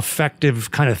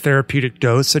effective kind of therapeutic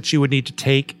dose that you would need to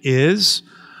take is.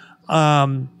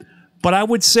 But I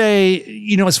would say,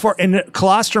 and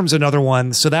colostrum's another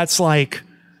one. So that's found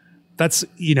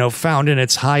in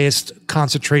its highest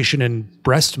concentration in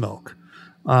breast milk.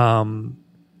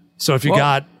 So if you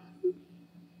got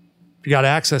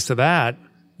access to that,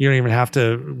 you don't even have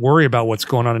to worry about what's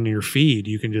going on in your feed.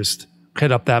 You can just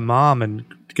hit up that mom and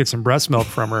get some breast milk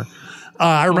from her.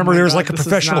 I remember there was like a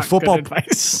professional football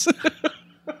advice.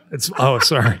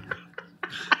 Sorry.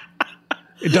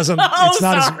 It doesn't. It's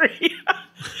not sorry.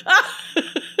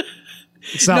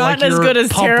 It's not not like as good as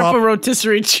tear up up a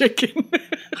rotisserie chicken.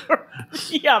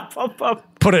 Yeah, pump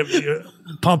up.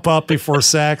 Pump up before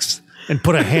sex and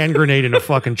put a hand grenade in a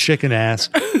fucking chicken ass.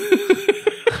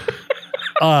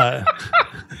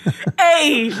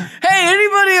 Hey,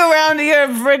 anybody around here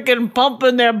freaking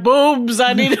pumping their boobs?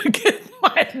 I need to get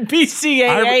my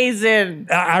BCAAs in.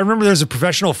 I remember there's a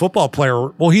professional football player.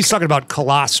 Well, he's talking about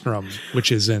colostrum,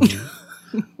 which is in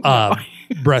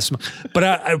breast milk. But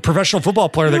a professional football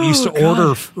player that used to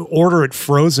order it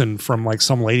frozen from like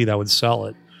some lady that would sell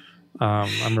it. I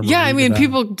remember. Yeah, I mean,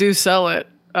 people do sell it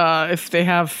if they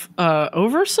have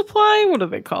oversupply. What do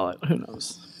they call it? Who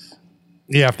knows?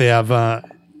 Yeah, if they have,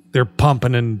 they're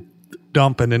pumping and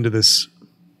dumping into this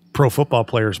pro football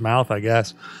player's mouth, I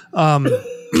guess.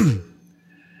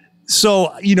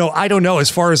 So, I don't know as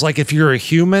far as like if you're a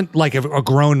human, like a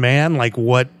grown man, like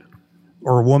what,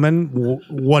 or woman,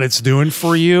 what it's doing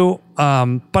for you.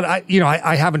 But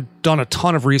I haven't done a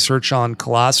ton of research on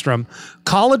colostrum.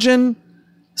 Collagen,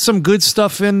 some good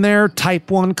stuff in there.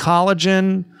 Type 1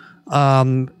 collagen.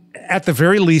 At the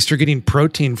very least, you're getting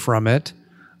protein from it.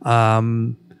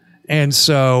 And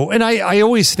so, and I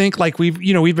always think like we've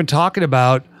been talking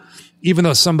about, even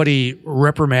though somebody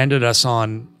reprimanded us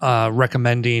on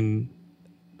recommending,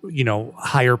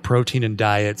 higher protein in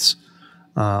diets,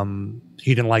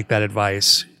 he didn't like that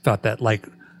advice. He thought that like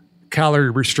calorie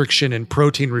restriction and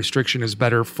protein restriction is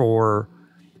better for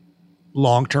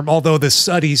long term. Although the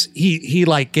studies, he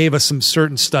like gave us some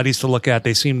certain studies to look at.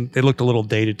 They looked a little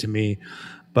dated to me,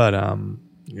 but I don't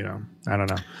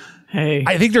know. Hey,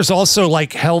 I think there's also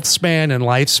like health span and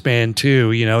lifespan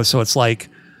too, so it's like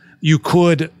you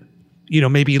could,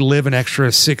 maybe live an extra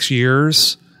 6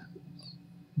 years,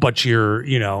 but you're,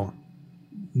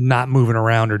 not moving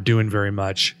around or doing very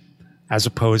much, as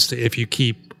opposed to if you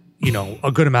keep,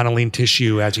 a good amount of lean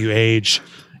tissue as you age,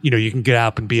 you can get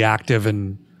up and be active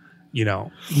and,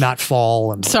 not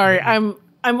fall. And sorry, I'm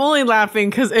only laughing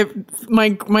because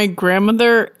my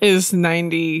grandmother is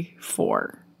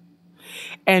 94.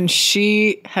 And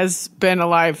she has been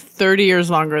alive 30 years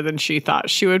longer than she thought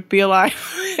she would be alive.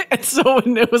 And so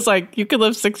when it was like, you could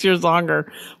live 6 years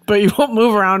longer, but you won't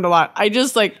move around a lot. I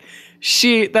just like,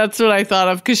 that's what I thought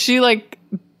of. Cause she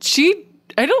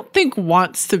I don't think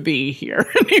wants to be here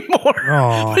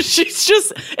anymore. But she's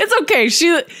just, it's okay. She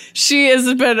has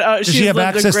been, does she have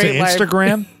access to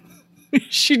Instagram?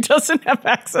 She doesn't have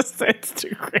access to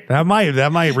Instagram.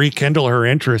 That might rekindle her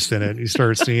interest in it. You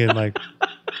start seeing like,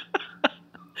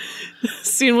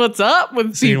 seeing what's up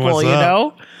with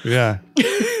people, Yeah.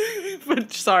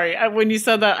 But sorry, when you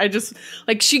said that, I just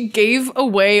like she gave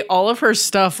away all of her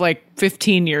stuff like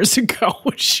 15 years ago.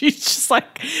 She's just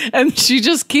like, and she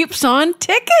just keeps on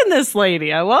ticking, this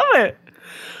lady. I love it.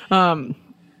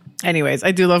 Anyways,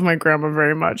 I do love my grandma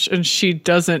very much, and she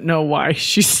doesn't know why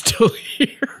she's still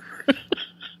here.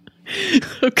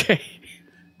 Okay.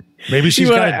 Maybe she's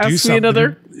got to do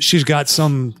something. She's got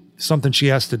something she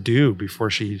has to do before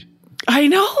she. I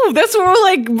know. That's what we're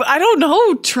like. I don't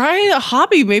know. Try a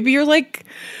hobby. Maybe you're like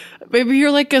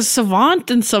a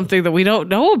savant in something that we don't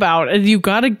know about, and you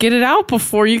got to get it out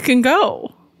before you can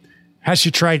go. Has she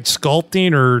tried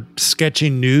sculpting or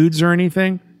sketching nudes or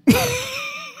anything?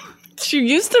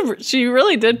 She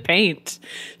really did paint.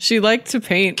 She liked to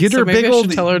paint. Get her maybe big I old.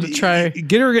 should tell her to try.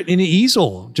 Get her an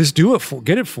easel. Just do it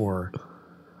get it for her.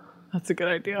 That's a good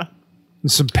idea.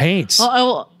 And some paints.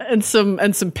 And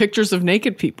some pictures of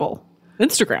naked people.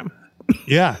 Instagram.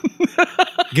 Yeah.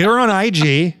 Get her on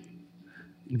IG.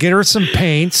 Get her some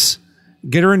paints.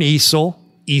 Get her an easel.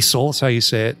 Easel is how you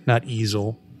say it, not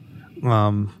easel.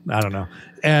 I don't know.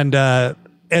 And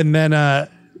then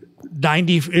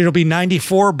 90. It'll be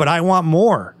 94, but I want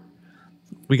more.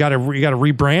 We got to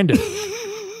rebrand it.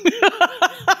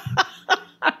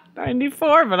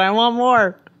 94, but I want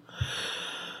more.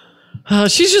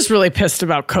 She's just really pissed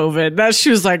about COVID.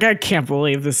 She was like, I can't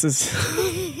believe this is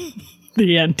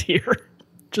the end here.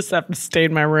 Just have to stay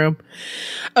in my room.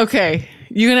 Okay.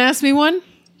 You gonna ask me one?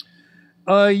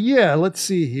 Yeah, let's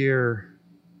see here.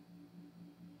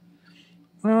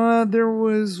 There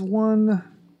was one.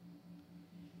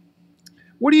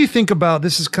 What do you think about,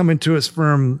 this is coming to us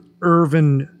from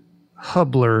Irvin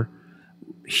Hubler,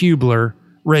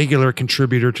 regular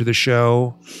contributor to the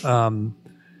show,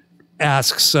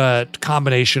 asks a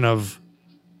combination of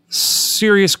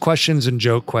serious questions and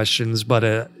joke questions,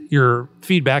 but your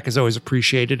feedback is always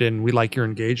appreciated and we like your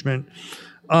engagement.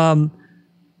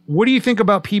 What do you think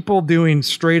about people doing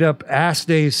straight up ass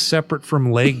days separate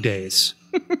from leg days?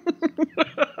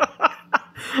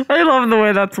 I love the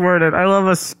way that's worded. I love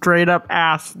a straight up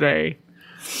ass day.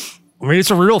 I mean,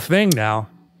 it's a real thing now.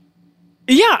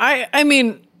 Yeah, I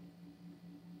mean,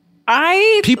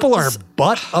 people are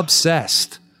butt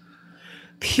obsessed.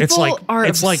 People are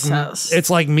obsessed. It's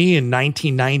like me in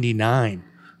 1999.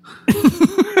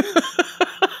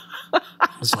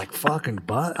 I was like, fucking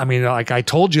butt. I mean, like I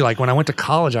told you, like when I went to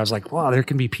college, I was like, wow, there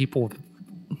can be people with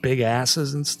big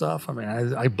asses and stuff. I mean,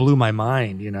 I blew my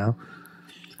mind,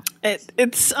 It's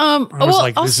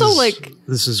like, also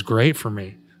this is great for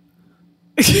me.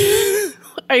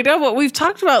 I know, but we've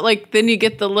talked about like then you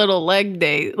get the little leg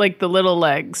day, like the little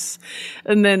legs,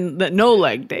 and then the no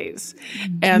leg days.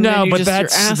 And no, then but your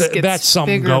ass gets that's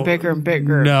something bigger and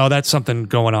bigger. No, that's something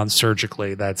going on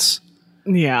surgically. That's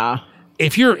yeah.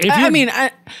 If you're, I mean,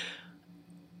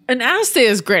 an ass day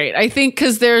is great. I think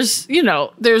because there's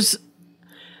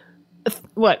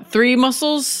what, three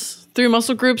muscle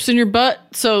groups in your butt,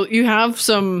 so you got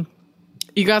some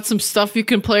stuff you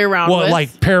can play around with. Well, like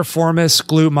piriformis,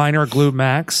 glute minor, glute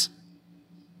max.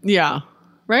 Yeah,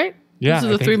 right. Yeah,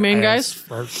 those are the three main guys.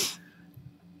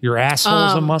 Your asshole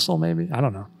is a muscle, maybe. I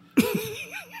don't know.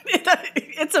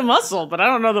 It's a muscle, but I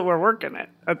don't know that we're working it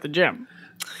at the gym.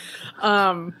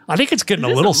 I think it's getting a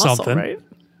little muscle, something. Right?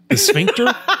 The sphincter?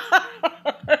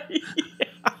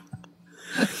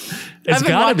 It's I've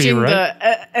been gotta be, watching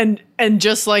right? and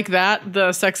just like that,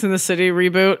 the Sex and the City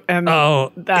reboot, and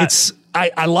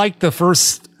I liked the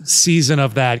first season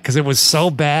of that because it was so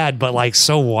bad, but like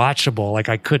so watchable. Like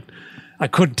I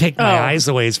couldn't take my eyes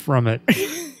away from it.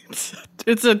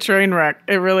 It's a train wreck.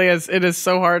 It really is. It is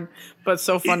so hard, but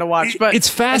so fun to watch. But it's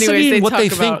fascinating what they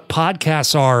think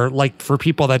podcasts are like for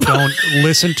people that don't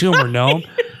listen to them or know them.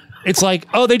 It's like,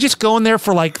 oh, they just go in there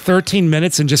for like 13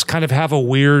 minutes and just kind of have a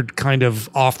weird kind of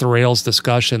off the rails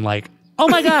discussion. Like, oh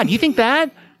my God, you think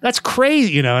that? That's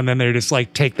crazy, you know? And then they just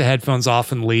like take the headphones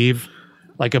off and leave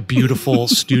like a beautiful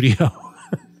studio.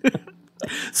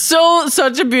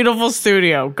 Such a beautiful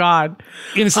studio. God.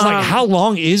 And it's like, how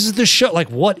long is the show?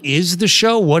 Like, what is the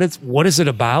show? What is it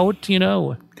about? You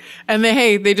know? And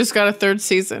they just got a third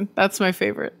season. That's my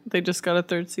favorite. They just got a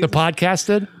third season. The podcast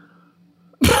did?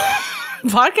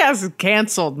 Podcast is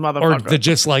canceled, motherfucker. Or the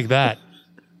Just Like That.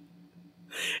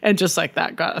 And Just Like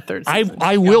That got a third season.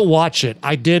 I will watch it.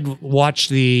 I did watch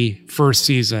the first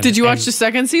season. Did you watch the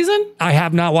second season? I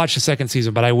have not watched the second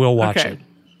season, but I will watch it.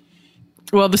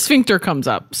 Well, the sphincter comes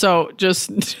up, so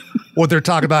just... What, they're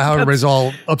talking about how everybody's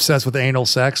all obsessed with anal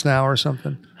sex now or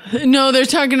something? No, they're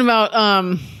talking about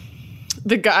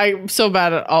the guy... I'm so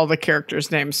bad at all the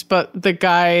characters' names, but the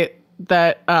guy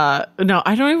that... no,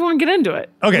 I don't even want to get into it.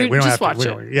 Okay, we don't just have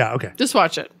to. watch it. Yeah, okay. Just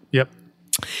watch it. Yep.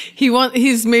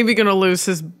 He's maybe going to lose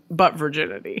his butt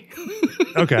virginity.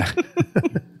 Okay.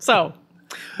 So,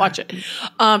 watch it.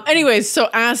 Anyways, so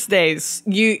Ass Days,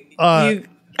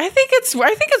 I think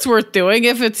it's worth doing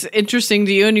if it's interesting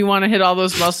to you and you want to hit all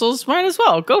those muscles. Might as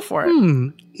well go for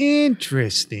it.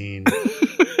 Interesting.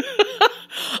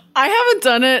 I haven't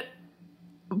done it,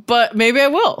 but maybe I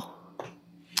will.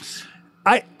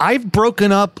 I've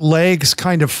broken up legs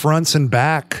kind of fronts and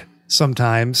back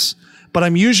sometimes, but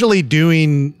I'm usually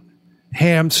doing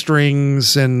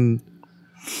hamstrings and,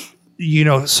 you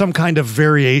know, some kind of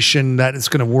variation that is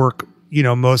going to work, you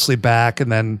know, mostly back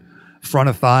and then front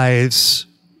of thighs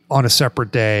on a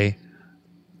separate day.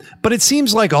 But it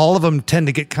seems like all of them tend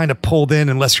to get kind of pulled in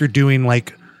unless you're doing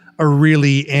like a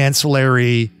really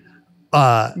ancillary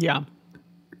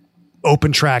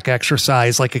open track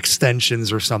exercise like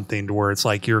extensions or something, to where it's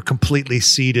like you're completely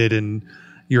seated and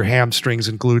your hamstrings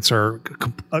and glutes are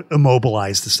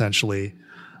immobilized essentially.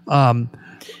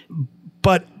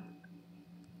 But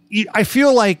I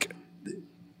feel like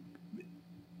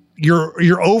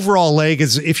your overall leg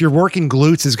is, if you're working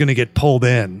glutes, is going to get pulled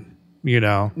in, you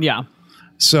know? Yeah.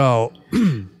 So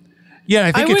yeah,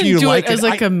 I think if you like it as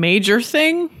like a major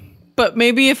thing, but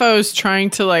maybe if I was trying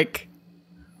to like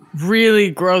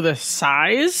really grow the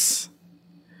size,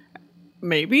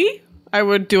 maybe I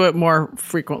would do it more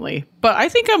frequently. But I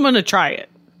think I'm going to try it.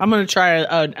 I'm going to try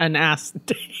an ass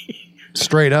day.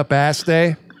 Straight up ass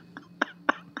day,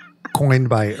 coined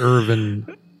by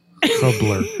Irvin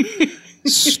Hubler.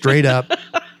 Straight up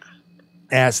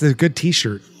ass. There's a good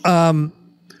t-shirt.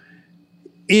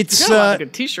 It's got a lot of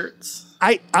good t-shirts.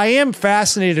 I am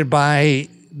fascinated by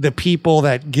the people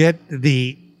that get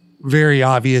the very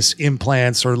obvious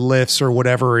implants or lifts or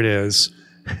whatever it is,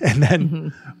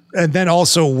 and then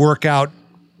also work out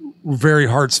very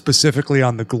hard specifically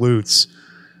on the glutes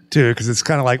too, because it's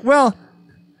kind of like, well,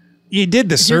 you did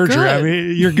the surgery. I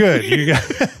mean, you're good.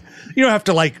 You don't have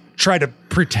to like try to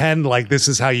pretend like this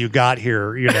is how you got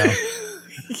here, you know.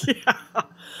 Yeah.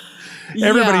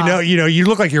 Everybody know, you know, you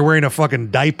look like you're wearing a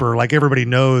fucking diaper. Like everybody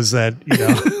knows that, you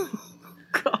know.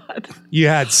 God. You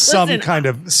had some kind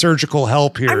of surgical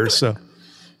help here.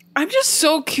 I'm just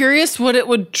so curious what it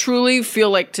would truly feel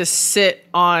like to sit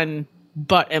on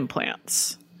butt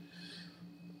implants.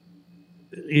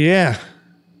 Yeah.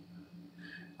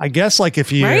 I guess like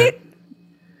if you, right?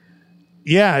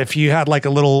 Yeah, if you had like a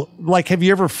little, like, have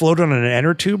you ever floated on an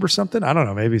inner tube or something? I don't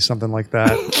know, maybe something like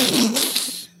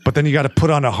that. But then you got to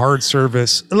put on a hard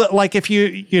surface. Like if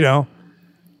you know,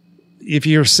 if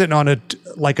you're sitting on a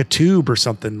tube or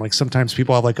something, like sometimes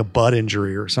people have like a butt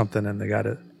injury or something and they got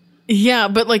it. Yeah,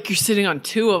 but like you're sitting on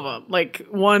two of them, like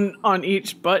one on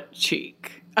each butt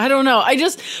cheek. I don't know.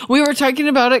 We were talking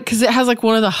about it because it has like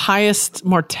one of the highest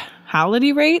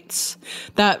mortality rates,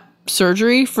 that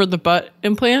surgery for the butt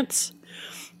implants.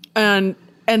 And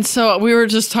so we were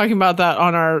just talking about that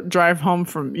on our drive home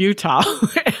from Utah.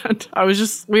 And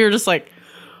we were just like,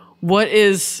 what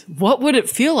would it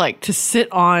feel like to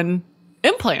sit on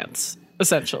implants,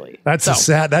 essentially?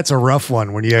 That's a rough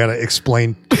one when you got to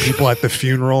explain to people at the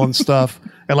funeral and stuff.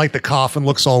 And like the coffin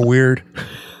looks all weird.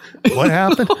 What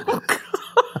happened? Oh,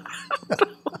 God.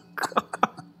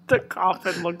 The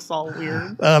coffin looks all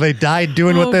weird. They died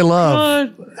doing what they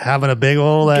love. having a big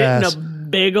old ass. Getting a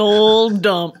big old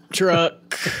dump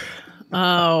truck.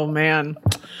 Oh man.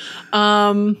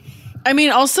 I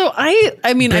mean, also,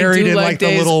 I mean, buried I do in like the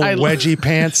days, little wedgie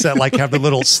pants that like have the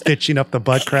little stitching up the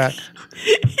butt crack.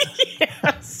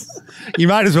 Yes. You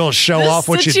might as well show off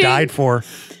what you died for.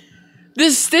 The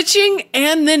stitching,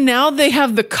 and then now they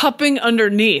have the cupping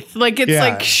underneath. Like, it's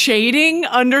like shading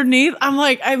underneath. I'm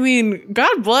like, I mean,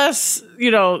 God bless,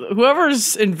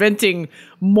 whoever's inventing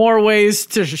more ways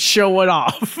to show it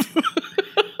off.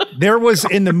 There was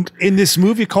in this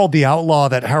movie called The Outlaw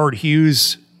that Howard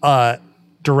Hughes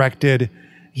directed.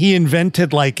 He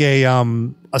invented like a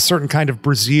certain kind of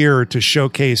brassiere to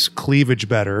showcase cleavage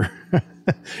better.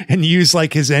 And use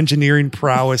like his engineering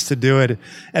prowess to do it,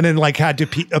 and then like had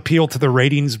to appeal to the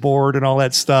ratings board and all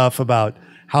that stuff about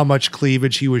how much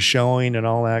cleavage he was showing and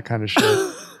all that kind of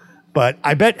shit. But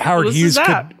I bet Howard Hughes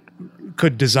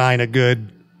could design a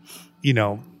good,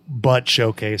 butt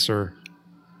showcaser.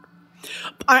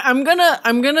 I'm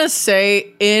gonna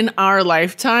say in our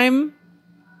lifetime,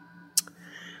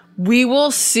 we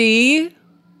will see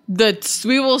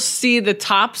the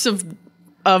tops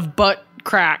of butt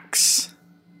cracks.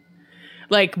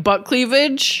 Like butt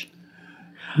cleavage.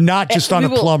 Not just on a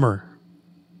plumber.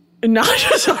 Not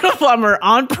just on a plumber,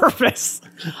 on purpose.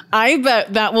 I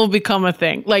bet that will become a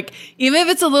thing. Like, even if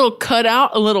it's a little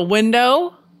cutout, a little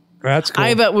window. That's cool.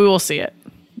 I bet we will see it.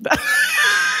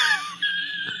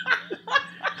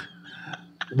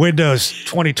 Windows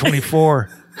 2024.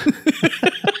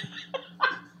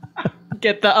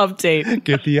 Get the update.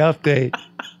 Get the update.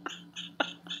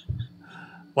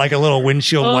 Like a little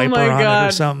windshield wiper on it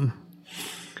or something.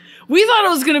 We thought it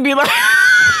was going to be like...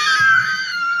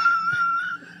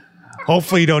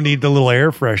 Hopefully you don't need the little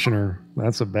air freshener.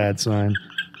 That's a bad sign.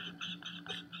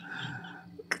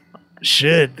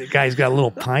 Shit, the guy's got a little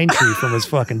pine tree from his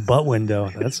fucking butt window.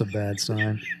 That's a bad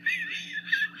sign.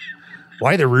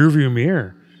 Why the rearview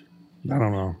mirror? I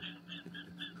don't know.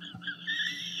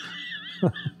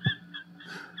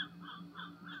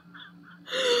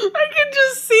 I can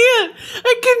just see it.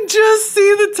 I can just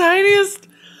see the tiniest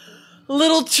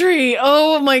little tree.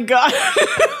 Oh my God.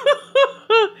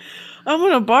 I'm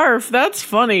gonna barf. That's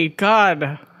funny.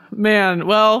 God, man.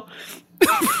 Well,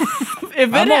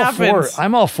 if it happens,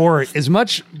 I'm all for it. As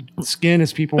much skin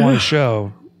as people want to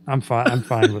show, I'm fine. I'm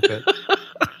fine with it.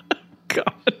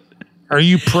 God, are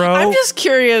you pro? I'm just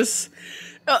curious.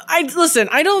 I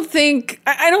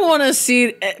don't want to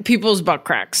see people's butt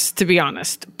cracks, to be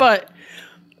honest, but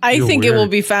I think it will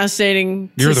be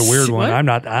fascinating. You're the weird one.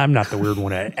 I'm not the weird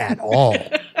one at all.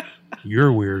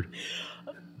 You're weird.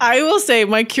 I will say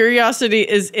my curiosity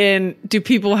is in, do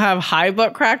people have high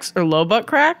butt cracks or low butt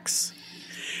cracks?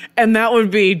 And that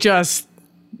would be just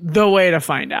the way to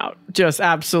find out. Just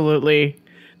absolutely.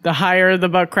 The higher the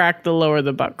butt crack, the lower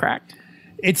the butt crack.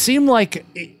 It seemed like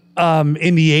in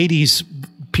the 80s,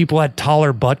 people had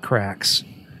taller butt cracks.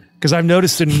 Because I've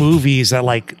noticed in movies that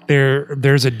like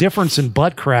there's a difference in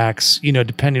butt cracks,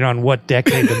 depending on what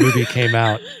decade the movie came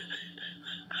out.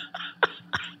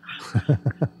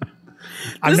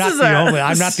 I'm not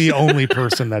the only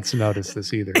person that's noticed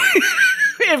this either.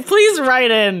 Please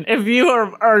write in if you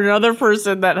are another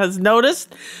person that has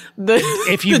noticed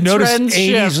if you've noticed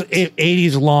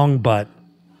 80s long butt.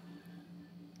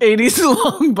 80s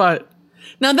long butt.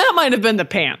 Now that might have been the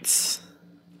pants.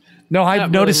 No, I've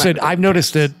noticed it. I've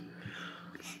noticed it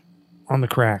on the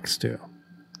cracks too.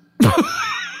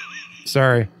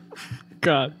 Sorry.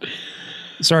 God.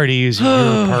 Sorry to use your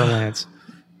parlance.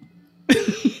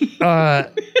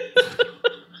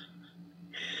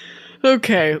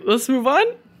 Okay, let's move on.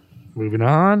 Moving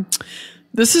on.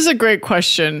 This is a great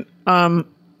question.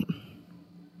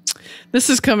 This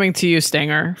is coming to you,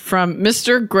 Stanger, from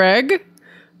Mr. Greg,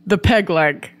 the peg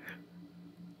leg.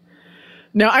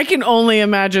 Now, I can only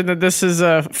imagine that this is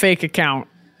a fake account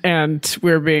and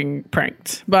we're being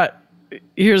pranked. But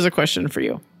here's a question for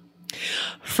you.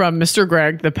 From Mr.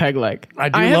 Greg, the peg leg.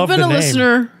 I have been a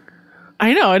listener.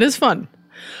 I know, it is fun.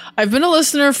 I've been a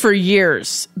listener for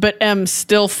years, but am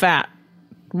still fat.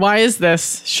 Why is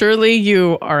this? Surely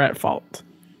you are at fault.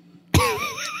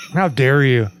 How dare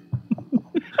you?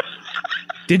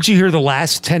 Did you hear the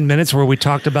last 10 minutes where we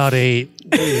talked about a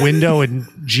window and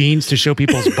jeans to show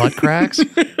people's butt cracks?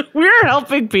 We're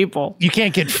helping people. You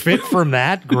can't get fit from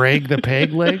that, Greg the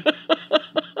peg leg.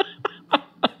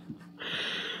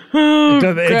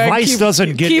 Advice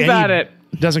doesn't get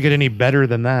any better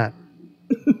than that.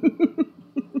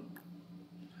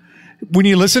 When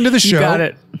you listen to the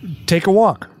show, take a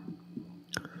walk.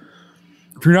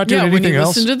 If you're not doing anything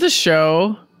else, listen to the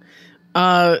show,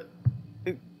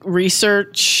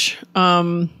 research,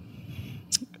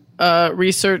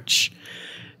 research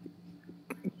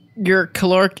your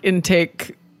caloric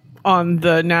intake on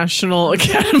the National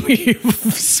Academy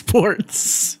of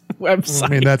Sports website. I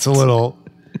mean, that's a little.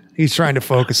 He's trying to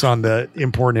focus on the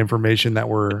important information that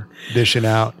we're dishing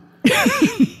out.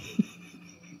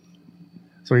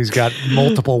 So he's got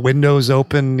multiple windows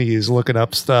open. He's looking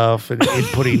up stuff and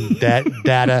inputting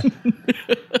data.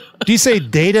 Do you say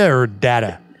data or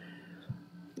data?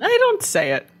 I don't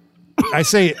say it. I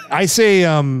say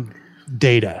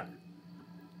data.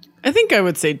 I think I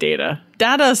would say data.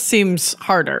 Data seems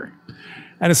harder.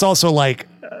 And it's also like,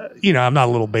 I'm not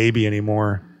a little baby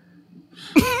anymore.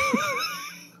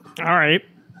 All right.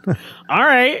 All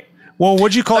right. Well,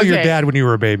 what'd you call your dad when you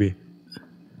were a baby?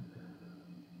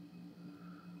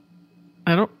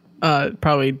 I don't,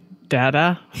 probably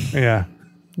dada. Yeah.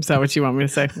 Is that what you want me to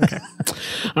say? Okay.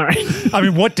 All right. I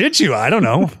mean, what did you? I don't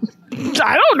know.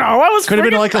 I don't know. I was could have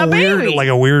been like a baby.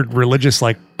 weird religious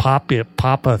like papa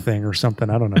thing or something.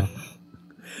 I don't know.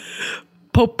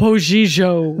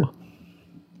 Popogijo.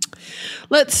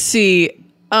 Let's see.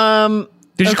 Did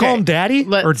you call him daddy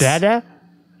or dada?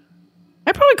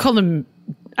 I probably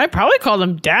called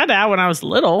him dada when I was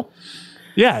little.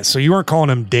 Yeah, so you weren't calling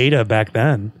him data back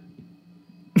then.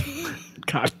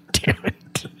 God damn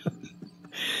it.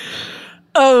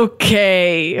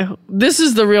 Okay. This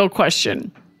is the real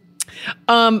question.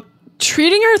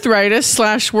 Treating arthritis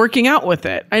 / working out with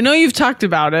it. I know you've talked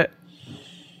about it,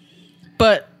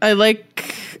 but I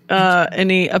like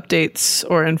any updates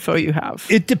or info you have.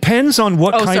 It depends on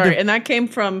what kind of... And that came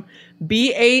from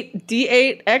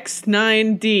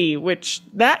B8D8X9D, which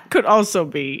that could also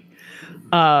be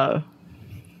a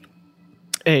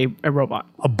robot.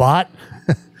 A bot?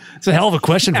 It's a hell of a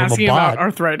question from asking a bot. About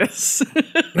arthritis.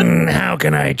 How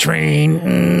can I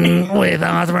train with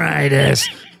arthritis?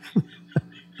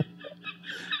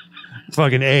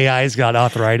 Fucking AI's got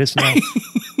arthritis now.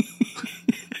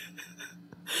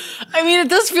 I mean, it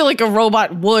does feel like a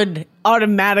robot would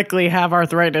automatically have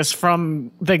arthritis from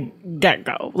the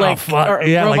get-go. Like,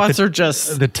 robots are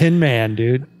just... The Tin Man,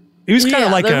 dude. He was kind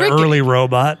of like an early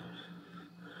robot.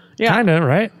 Yeah. Kind of,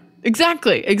 right?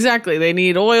 Exactly. They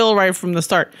need oil right from the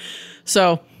start.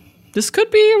 So, this could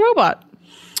be a robot.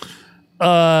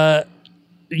 Yeah,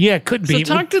 it could be.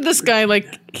 So talk to this guy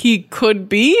like he could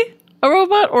be a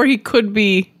robot or he could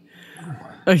be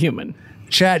a human.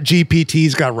 Chat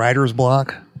GPT's got writer's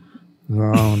block.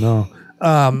 Oh, no.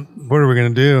 What are we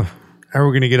going to do? How are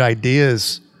we going to get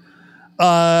ideas?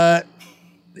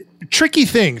 Tricky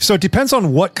thing. So it depends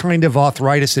on what kind of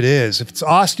arthritis it is. If it's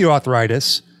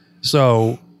osteoarthritis,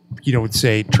 so, would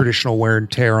say traditional wear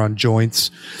and tear on joints,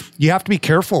 you have to be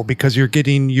careful because you're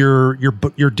getting you're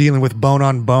dealing with bone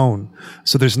on bone.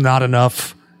 So there's not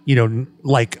enough,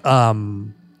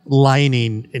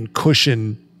 lining and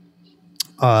cushion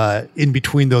in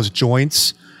between those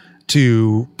joints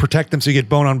to protect them. So you get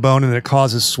bone on bone and it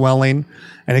causes swelling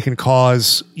and it can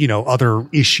cause, other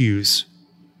issues.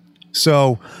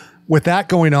 So with that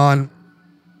going on,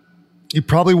 you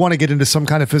probably want to get into some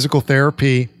kind of physical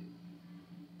therapy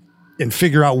and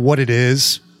figure out what it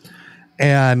is.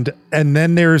 And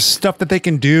then there's stuff that they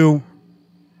can do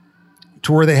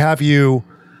to where they have you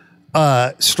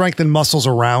strengthen muscles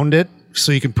around it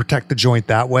so you can protect the joint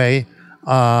that way.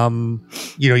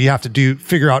 You have to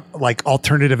figure out like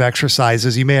alternative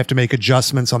exercises. You may have to make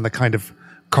adjustments on the kind of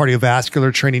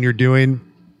cardiovascular training you're doing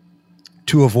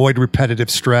to avoid repetitive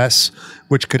stress,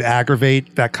 which could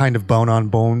aggravate that kind of bone on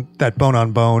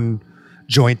bone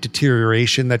joint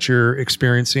deterioration that you're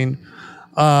experiencing.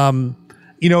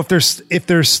 If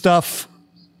there's stuff,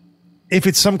 if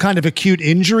it's some kind of acute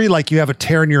injury, like you have a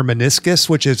tear in your meniscus,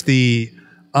 which is the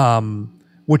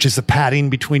padding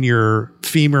between your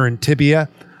femur and tibia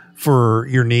for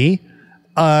your knee.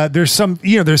 There's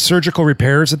there's surgical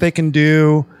repairs that they can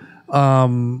do.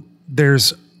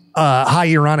 There's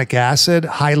hyaluronic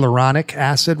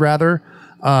acid rather.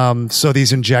 So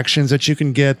these injections that you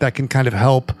can get that can kind of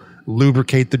help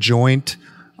lubricate the joint.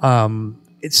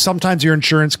 Sometimes your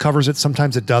insurance covers it,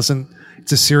 sometimes it doesn't.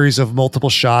 It's a series of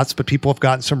multiple shots, but people have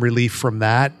gotten some relief from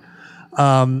that.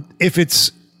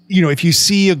 If you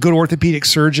see a good orthopedic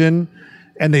surgeon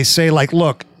and they say like,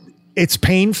 look, it's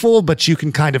painful, but you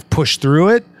can kind of push through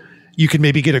it. You can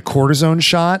maybe get a cortisone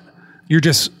shot. You're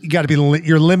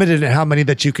limited in how many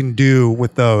that you can do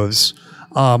with those.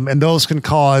 And those can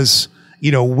cause,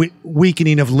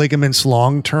 weakening of ligaments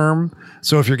long-term.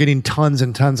 So if you're getting tons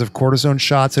and tons of cortisone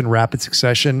shots in rapid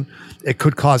succession, it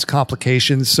could cause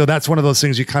complications. So that's one of those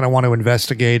things you kind of want to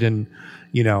investigate and,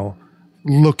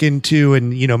 look into and,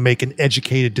 make an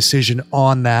educated decision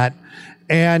on that.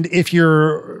 And if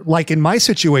you're like in my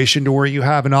situation to where you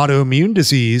have an autoimmune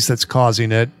disease that's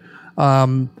causing it,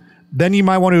 then you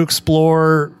might want to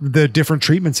explore the different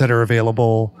treatments that are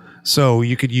available. So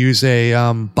you could use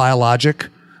a biologic,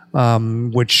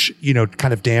 which,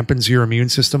 kind of dampens your immune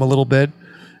system a little bit.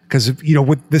 Because,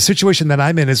 with the situation that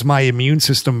I'm in is my immune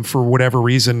system, for whatever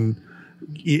reason,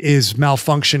 is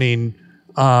malfunctioning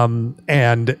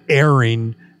and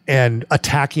erring and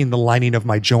attacking the lining of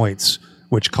my joints,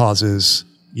 which causes,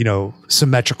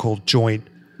 symmetrical joint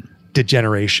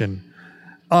degeneration.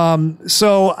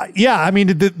 So yeah, I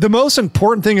mean, the most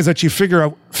important thing is that you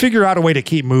figure out a way to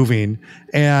keep moving.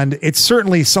 And it's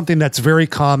certainly something that's very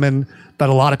common that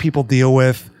a lot of people deal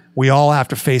with. We all have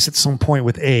to face at some point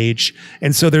with age.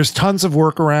 And so there's tons of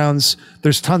workarounds.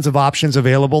 There's tons of options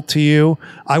available to you.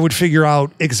 I would figure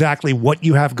out exactly what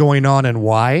you have going on and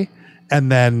why. And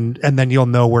then you'll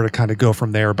know where to kind of go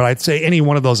from there. But I'd say any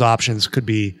one of those options could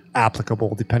be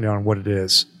applicable depending on what it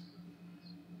is.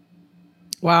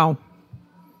 Wow.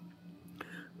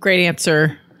 Great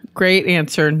answer. Great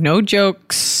answer. No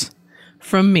jokes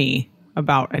from me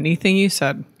about anything you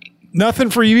said. Nothing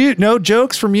for you? No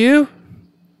jokes from you?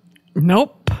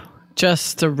 Nope.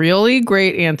 Just a really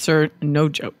great answer. No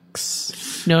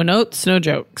jokes. No notes, no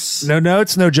jokes. No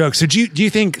notes, no jokes. So do you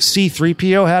think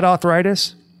C-3PO had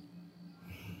arthritis?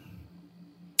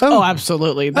 Oh,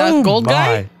 absolutely. That gold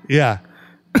guy? Yeah.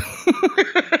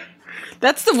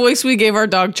 That's the voice we gave our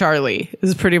dog Charlie,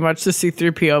 is pretty much the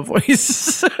C-3PO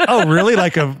voice. Oh, really?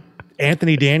 Like a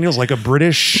Anthony Daniels, like a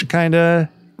British kind of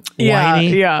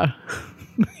whiny? Yeah.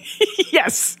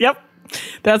 Yes. Yep.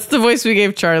 That's the voice we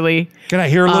gave Charlie. Can I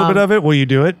hear a little bit of it? Will you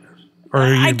do it? Or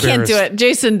are you I can't do it.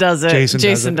 Jason does it.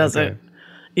 Jason does it.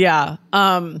 Yeah.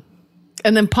 And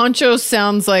then Poncho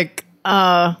sounds like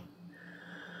kind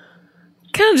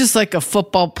of just like a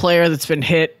football player that's been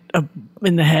hit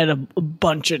in the head a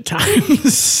bunch of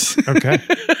times. Okay.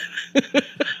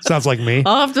 Sounds like me.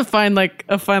 I'll have to find like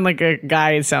a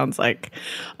guy it sounds like.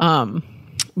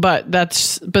 But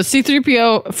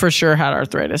C-3PO for sure had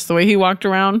arthritis. The way he walked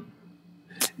around.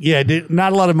 Yeah,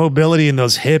 not a lot of mobility in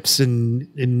those hips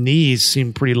and knees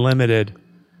seem pretty limited.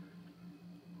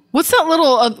 What's that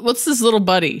little? What's this little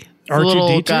buddy? The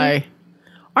little guy.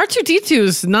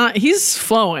 R2-D2's not. He's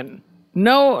flowing.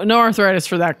 No arthritis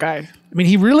for that guy. I mean,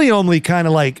 he really only kind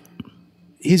of like.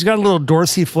 He's got a little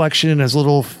dorsiflexion in his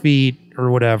little feet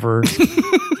or whatever,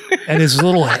 and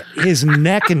his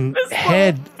neck and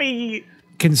head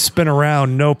can spin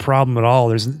around no problem at all.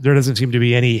 There doesn't seem to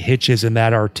be any hitches in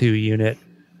that R2 unit.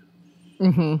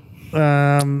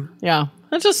 Mm-hmm. Yeah,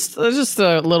 that's just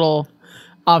a little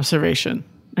observation,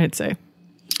 I'd say.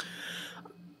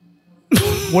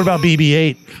 What about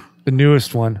BB-8, the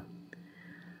newest one?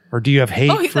 Or do you have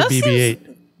hate for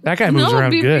BB-8? That guy moves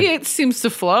around BB-8 good. BB-8 seems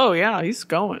to flow. Yeah, he's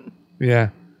going. Yeah.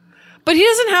 But he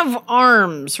doesn't have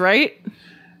arms, right?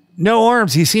 No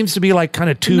arms. He seems to be like kind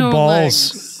of two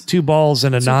balls. Legs. Two balls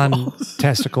in a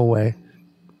non-testicle way.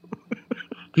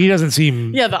 He doesn't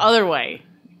seem... Yeah, the other way.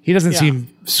 He doesn't seem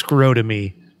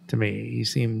scrotumy to me. He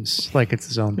seems like it's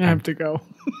his own thing. I have to go.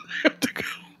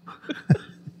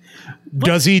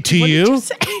 Does he to you? Did you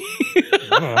say?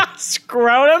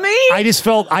 Scrotumy? I just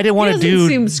felt I didn't want to do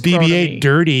BB-8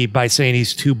 dirty by saying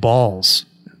he's two balls.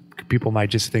 People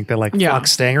might just think that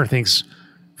Fox Stanger thinks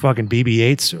fucking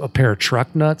BB-8's a pair of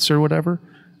truck nuts or whatever.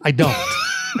 I don't.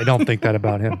 I don't think that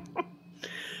about him.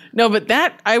 No, but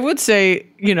that I would say,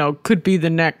 could be the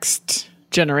next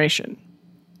generation.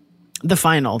 The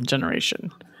final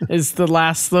generation is the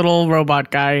last little robot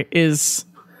guy is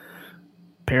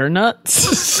pear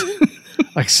nuts.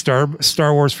 Like Star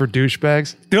Wars for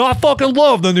douchebags. Dude, I fucking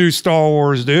love the new Star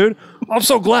Wars, dude. I'm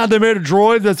so glad they made a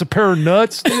droid that's a pair of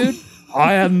nuts, dude.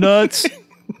 I have nuts.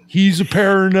 He's a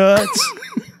pair of nuts.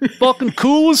 Fucking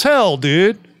cool as hell,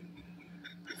 dude.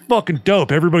 Fucking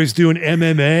dope. Everybody's doing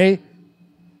MMA.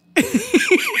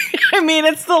 I mean,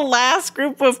 it's the last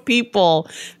group of people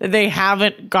that they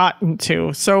haven't gotten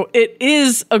to. So it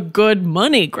is a good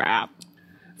money grab.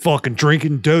 Fucking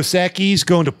drinking Dos Equis,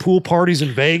 going to pool parties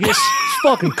in Vegas. It's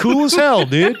fucking cool as hell,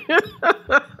 dude.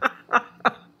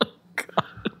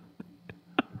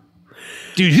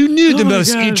 Dude, who knew the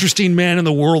most interesting man in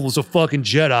the world was a fucking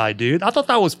Jedi, dude? I thought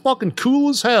that was fucking cool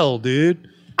as hell, dude.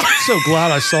 I'm so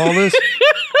glad I saw this.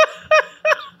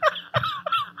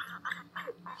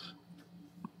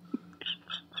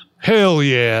 Hell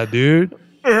yeah, dude.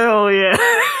 Hell yeah.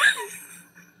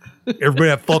 Everybody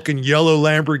have fucking yellow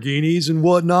Lamborghinis and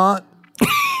whatnot.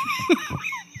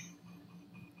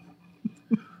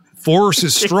 Force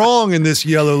is strong in this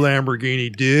yellow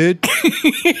Lamborghini, dude.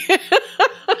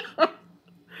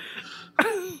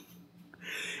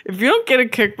 if you don't get a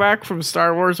kickback from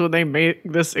Star Wars when they make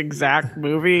this exact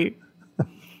movie,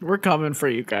 we're coming for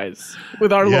you guys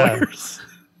with our lawyers.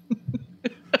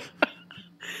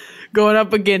 Going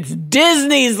up against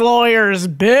Disney's lawyers,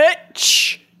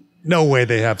 bitch. No way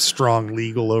they have strong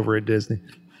legal over at Disney.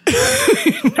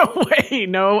 No way.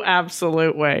 No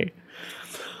absolute way.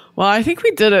 Well, I think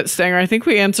we did it, Stanger. I think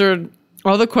we answered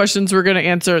all the questions we're going to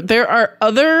answer. There are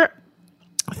other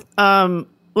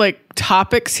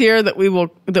topics here that we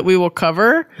will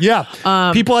cover.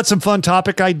 Yeah. People had some fun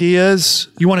topic ideas.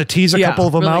 You want to tease a couple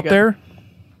of them really out good. There?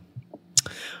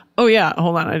 Oh yeah.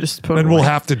 Hold on. I just put. And we'll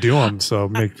have to do them. So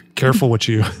make careful what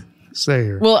you say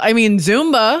here. Well, I mean,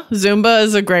 Zumba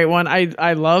is a great one.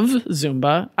 I love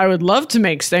Zumba. I would love to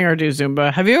make Stanger do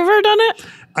Zumba. Have you ever done it?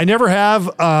 I never have.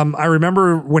 I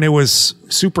remember when it was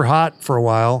super hot for a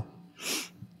while.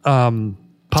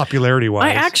 Popularity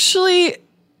wise,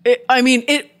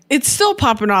 it's still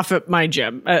popping off at my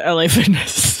gym at LA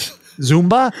Fitness.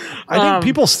 Zumba. I think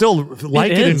people still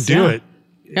like it and do it.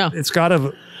 Yeah, it's got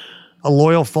a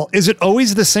loyal. Is it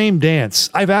always the same dance?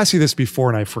 I've asked you this before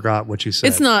and I forgot what you said.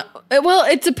 It's not. Well,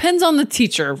 it depends on the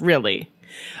teacher, really.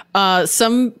 There's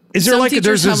a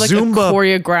Zumba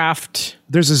choreographed.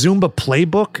 There's a Zumba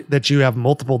playbook that you have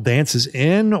multiple dances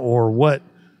in, or what?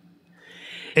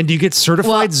 And do you get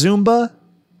certified Zumba?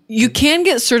 You can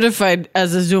get certified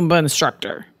as a Zumba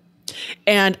instructor.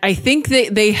 And I think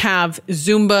they have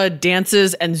Zumba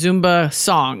dances and Zumba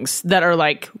songs that are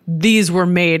like, these were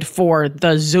made for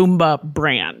the Zumba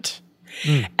brand.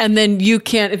 And then you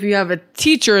can, if you have a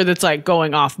teacher that's like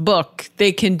going off book,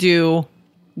 they can do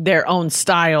their own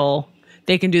style.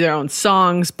 They can do their own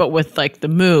songs, but with like the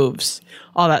moves,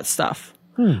 all that stuff.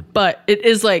 But it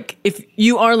is like, if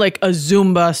you are like a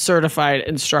Zumba certified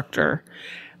instructor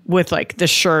with like the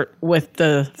shirt with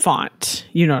the font,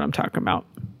 you know what I'm talking about.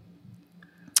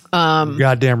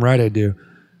 Goddamn right I do.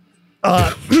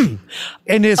 And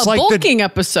it's like bulking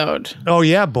episode. Oh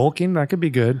yeah, bulking, that could be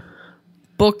good.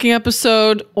 Bulking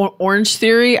episode or Orange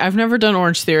Theory. I've never done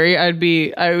Orange Theory. I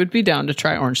would be down to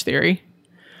try Orange Theory.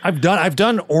 I've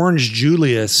done Orange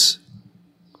Julius.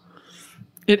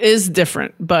 It is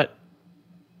different, but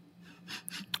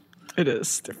it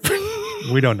is different.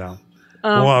 We don't know.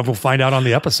 Well, we'll find out on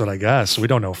the episode, I guess. We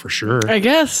don't know for sure. I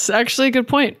guess. Actually, good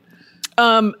point.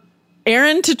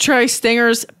 Aaron to try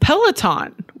Stanger's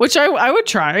Peloton, which I would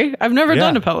try. I've never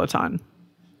done a Peloton.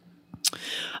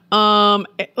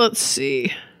 Let's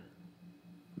see.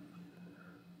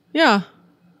 Yeah.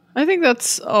 I think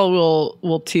that's all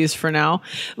we'll tease for now.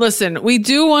 Listen, we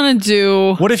do want to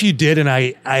do. What if you did and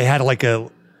I had like a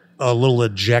little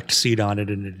eject seat on it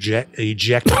and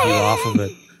ejected you off of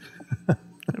it?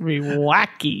 That'd be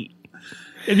wacky.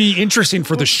 It'd be interesting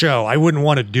for the show. I wouldn't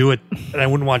want to do it, and I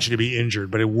wouldn't want you to be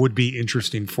injured, but it would be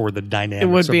interesting for the dynamics. It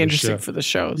would be of interesting the for the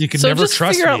show. You can never just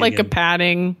trust figure me out like again. a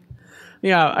padding.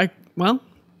 Yeah,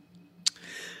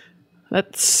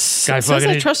 that's guy says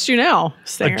I trust you now.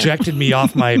 Stanger. Ejected me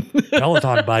off my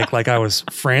Peloton bike like I was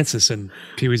Francis in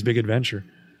Pee-wee's Big Adventure.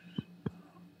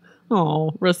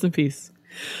 Oh, rest in peace.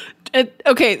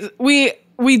 Okay, we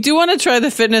do want to try the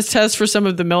fitness test for some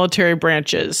of the military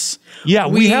branches. Yeah,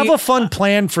 we have a fun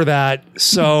plan for that.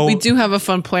 So we do have a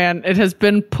fun plan. It has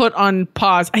been put on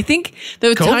pause. I think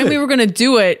the time we were going to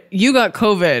do it, you got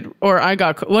COVID, or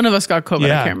one of us got COVID.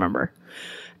 I can't remember.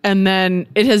 And then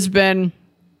it has been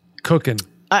cooking.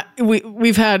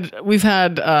 We've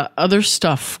had other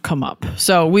stuff come up,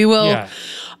 so we will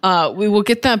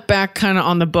get that back kind of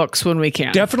on the books when we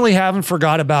can. Definitely haven't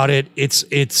forgot about it.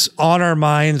 It's on our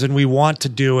minds, and we want to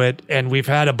do it. And we've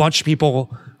had a bunch of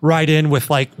people write in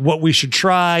with like what we should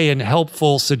try and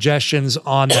helpful suggestions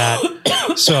on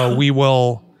that. So we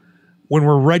will, when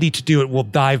we're ready to do it, we'll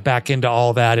dive back into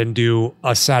all that and do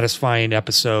a satisfying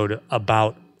episode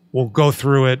about. We'll go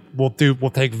through it. We'll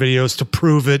take videos to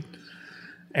prove it.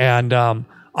 And I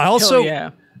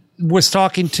also was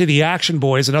talking to the Action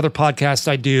Boys, another podcast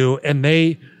I do, and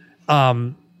they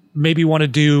maybe want to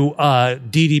do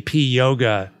DDP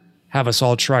yoga. Have us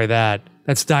all try that.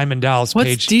 That's Diamond Dallas Page.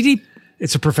 What's DDP?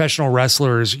 It's a professional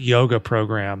wrestlers yoga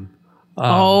program.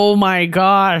 Oh my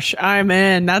gosh, I'm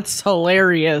in. That's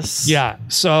hilarious. Yeah,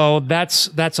 so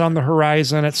that's on the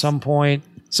horizon at some point.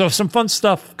 So some fun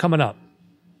stuff coming up.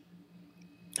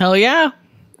 Hell yeah.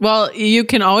 Well, you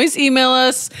can always email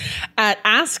us at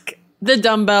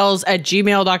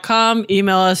askthedumbbells@gmail.com.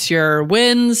 Email us your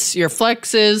wins, your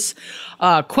flexes,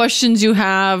 questions you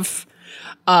have,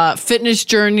 fitness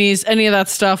journeys, any of that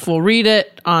stuff. We'll read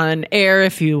it on air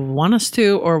if you want us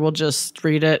to, or we'll just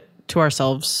read it to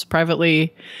ourselves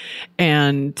privately.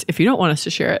 And if you don't want us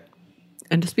to share it,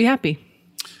 and just be happy.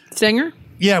 Stanger?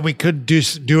 Yeah, we could do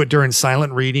it during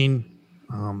silent reading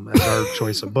as our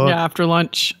choice of book. Yeah, after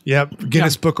lunch. Yep.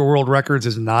 Guinness Book of World Records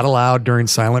is not allowed during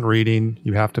silent reading.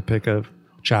 You have to pick a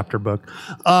chapter book.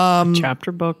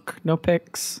 Chapter book, no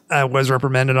picks. I was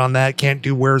reprimanded on that. Can't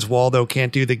do Where's Waldo.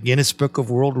 Can't do the Guinness Book of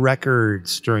World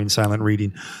Records during silent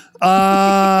reading.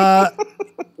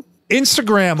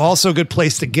 Instagram, also a good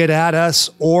place to get at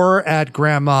us, or at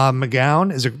Grandma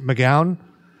McGowan. Is it McGowan?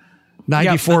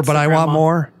 94, Yep, but I want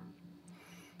more.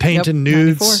 Painting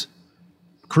nudes. 94.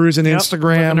 Cruising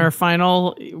Instagram. In our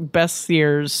final best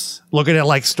years. Looking at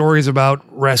like stories about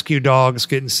rescue dogs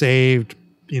getting saved,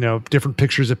 different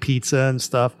pictures of pizza and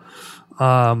stuff.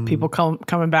 People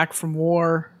coming back from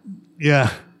war.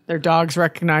 Yeah. Their dogs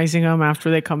recognizing them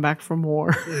after they come back from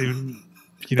war.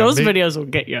 Those videos will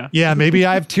get you. Yeah, maybe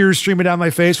I have tears streaming down my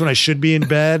face when I should be in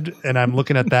bed and I'm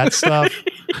looking at that stuff.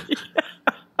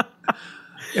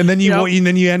 And then you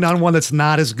end on one that's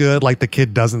not as good, like the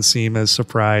kid doesn't seem as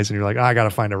surprised, and you're like, I gotta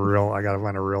find a real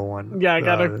one. Yeah, I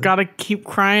gotta keep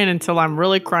crying until I'm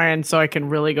really crying, so I can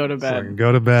really go to bed. So I can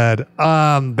go to bed.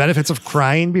 Benefits of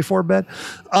crying before bed.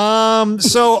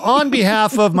 So on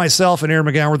behalf of myself and Aaron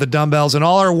McGowan, we're the Dumbbells, and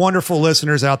all our wonderful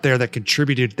listeners out there that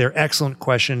contributed their excellent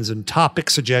questions and topic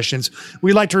suggestions,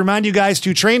 we'd like to remind you guys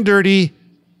to train dirty,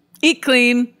 eat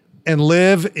clean, and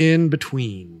live in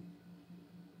between.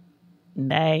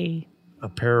 Nay. A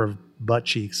pair of butt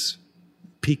cheeks.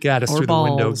 Peek at us or through balls.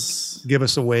 the window. Give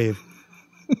us a wave.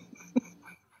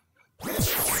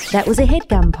 That was a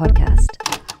HeadGum podcast.